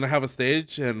that's gonna have a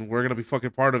stage, and we're gonna be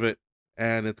fucking part of it.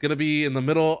 And it's gonna be in the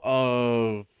middle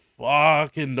of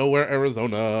fucking nowhere,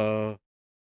 Arizona.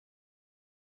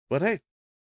 But hey,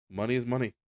 money is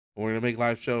money. We're gonna make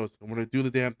live shows, and we're gonna do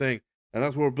the damn thing. And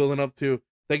that's what we're building up to.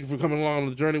 Thank you for coming along on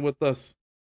the journey with us.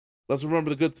 Let's remember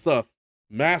the good stuff.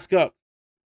 Mask up.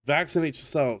 Vaccinate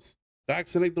yourselves.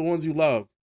 Vaccinate the ones you love.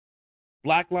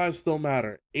 Black lives still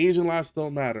matter. Asian lives still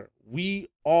matter. We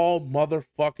all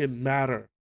motherfucking matter.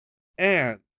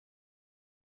 And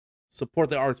support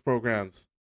the arts programs.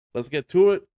 Let's get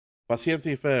to it.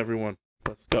 Paciencia y fe, everyone.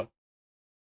 Let's go.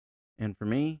 And for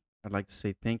me, I'd like to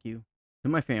say thank you to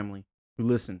my family who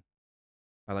listen.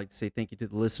 I'd like to say thank you to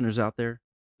the listeners out there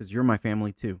because you're my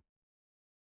family too.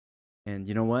 And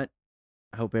you know what?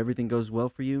 I hope everything goes well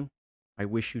for you. I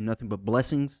wish you nothing but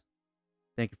blessings.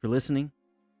 Thank you for listening.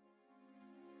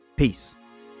 Peace.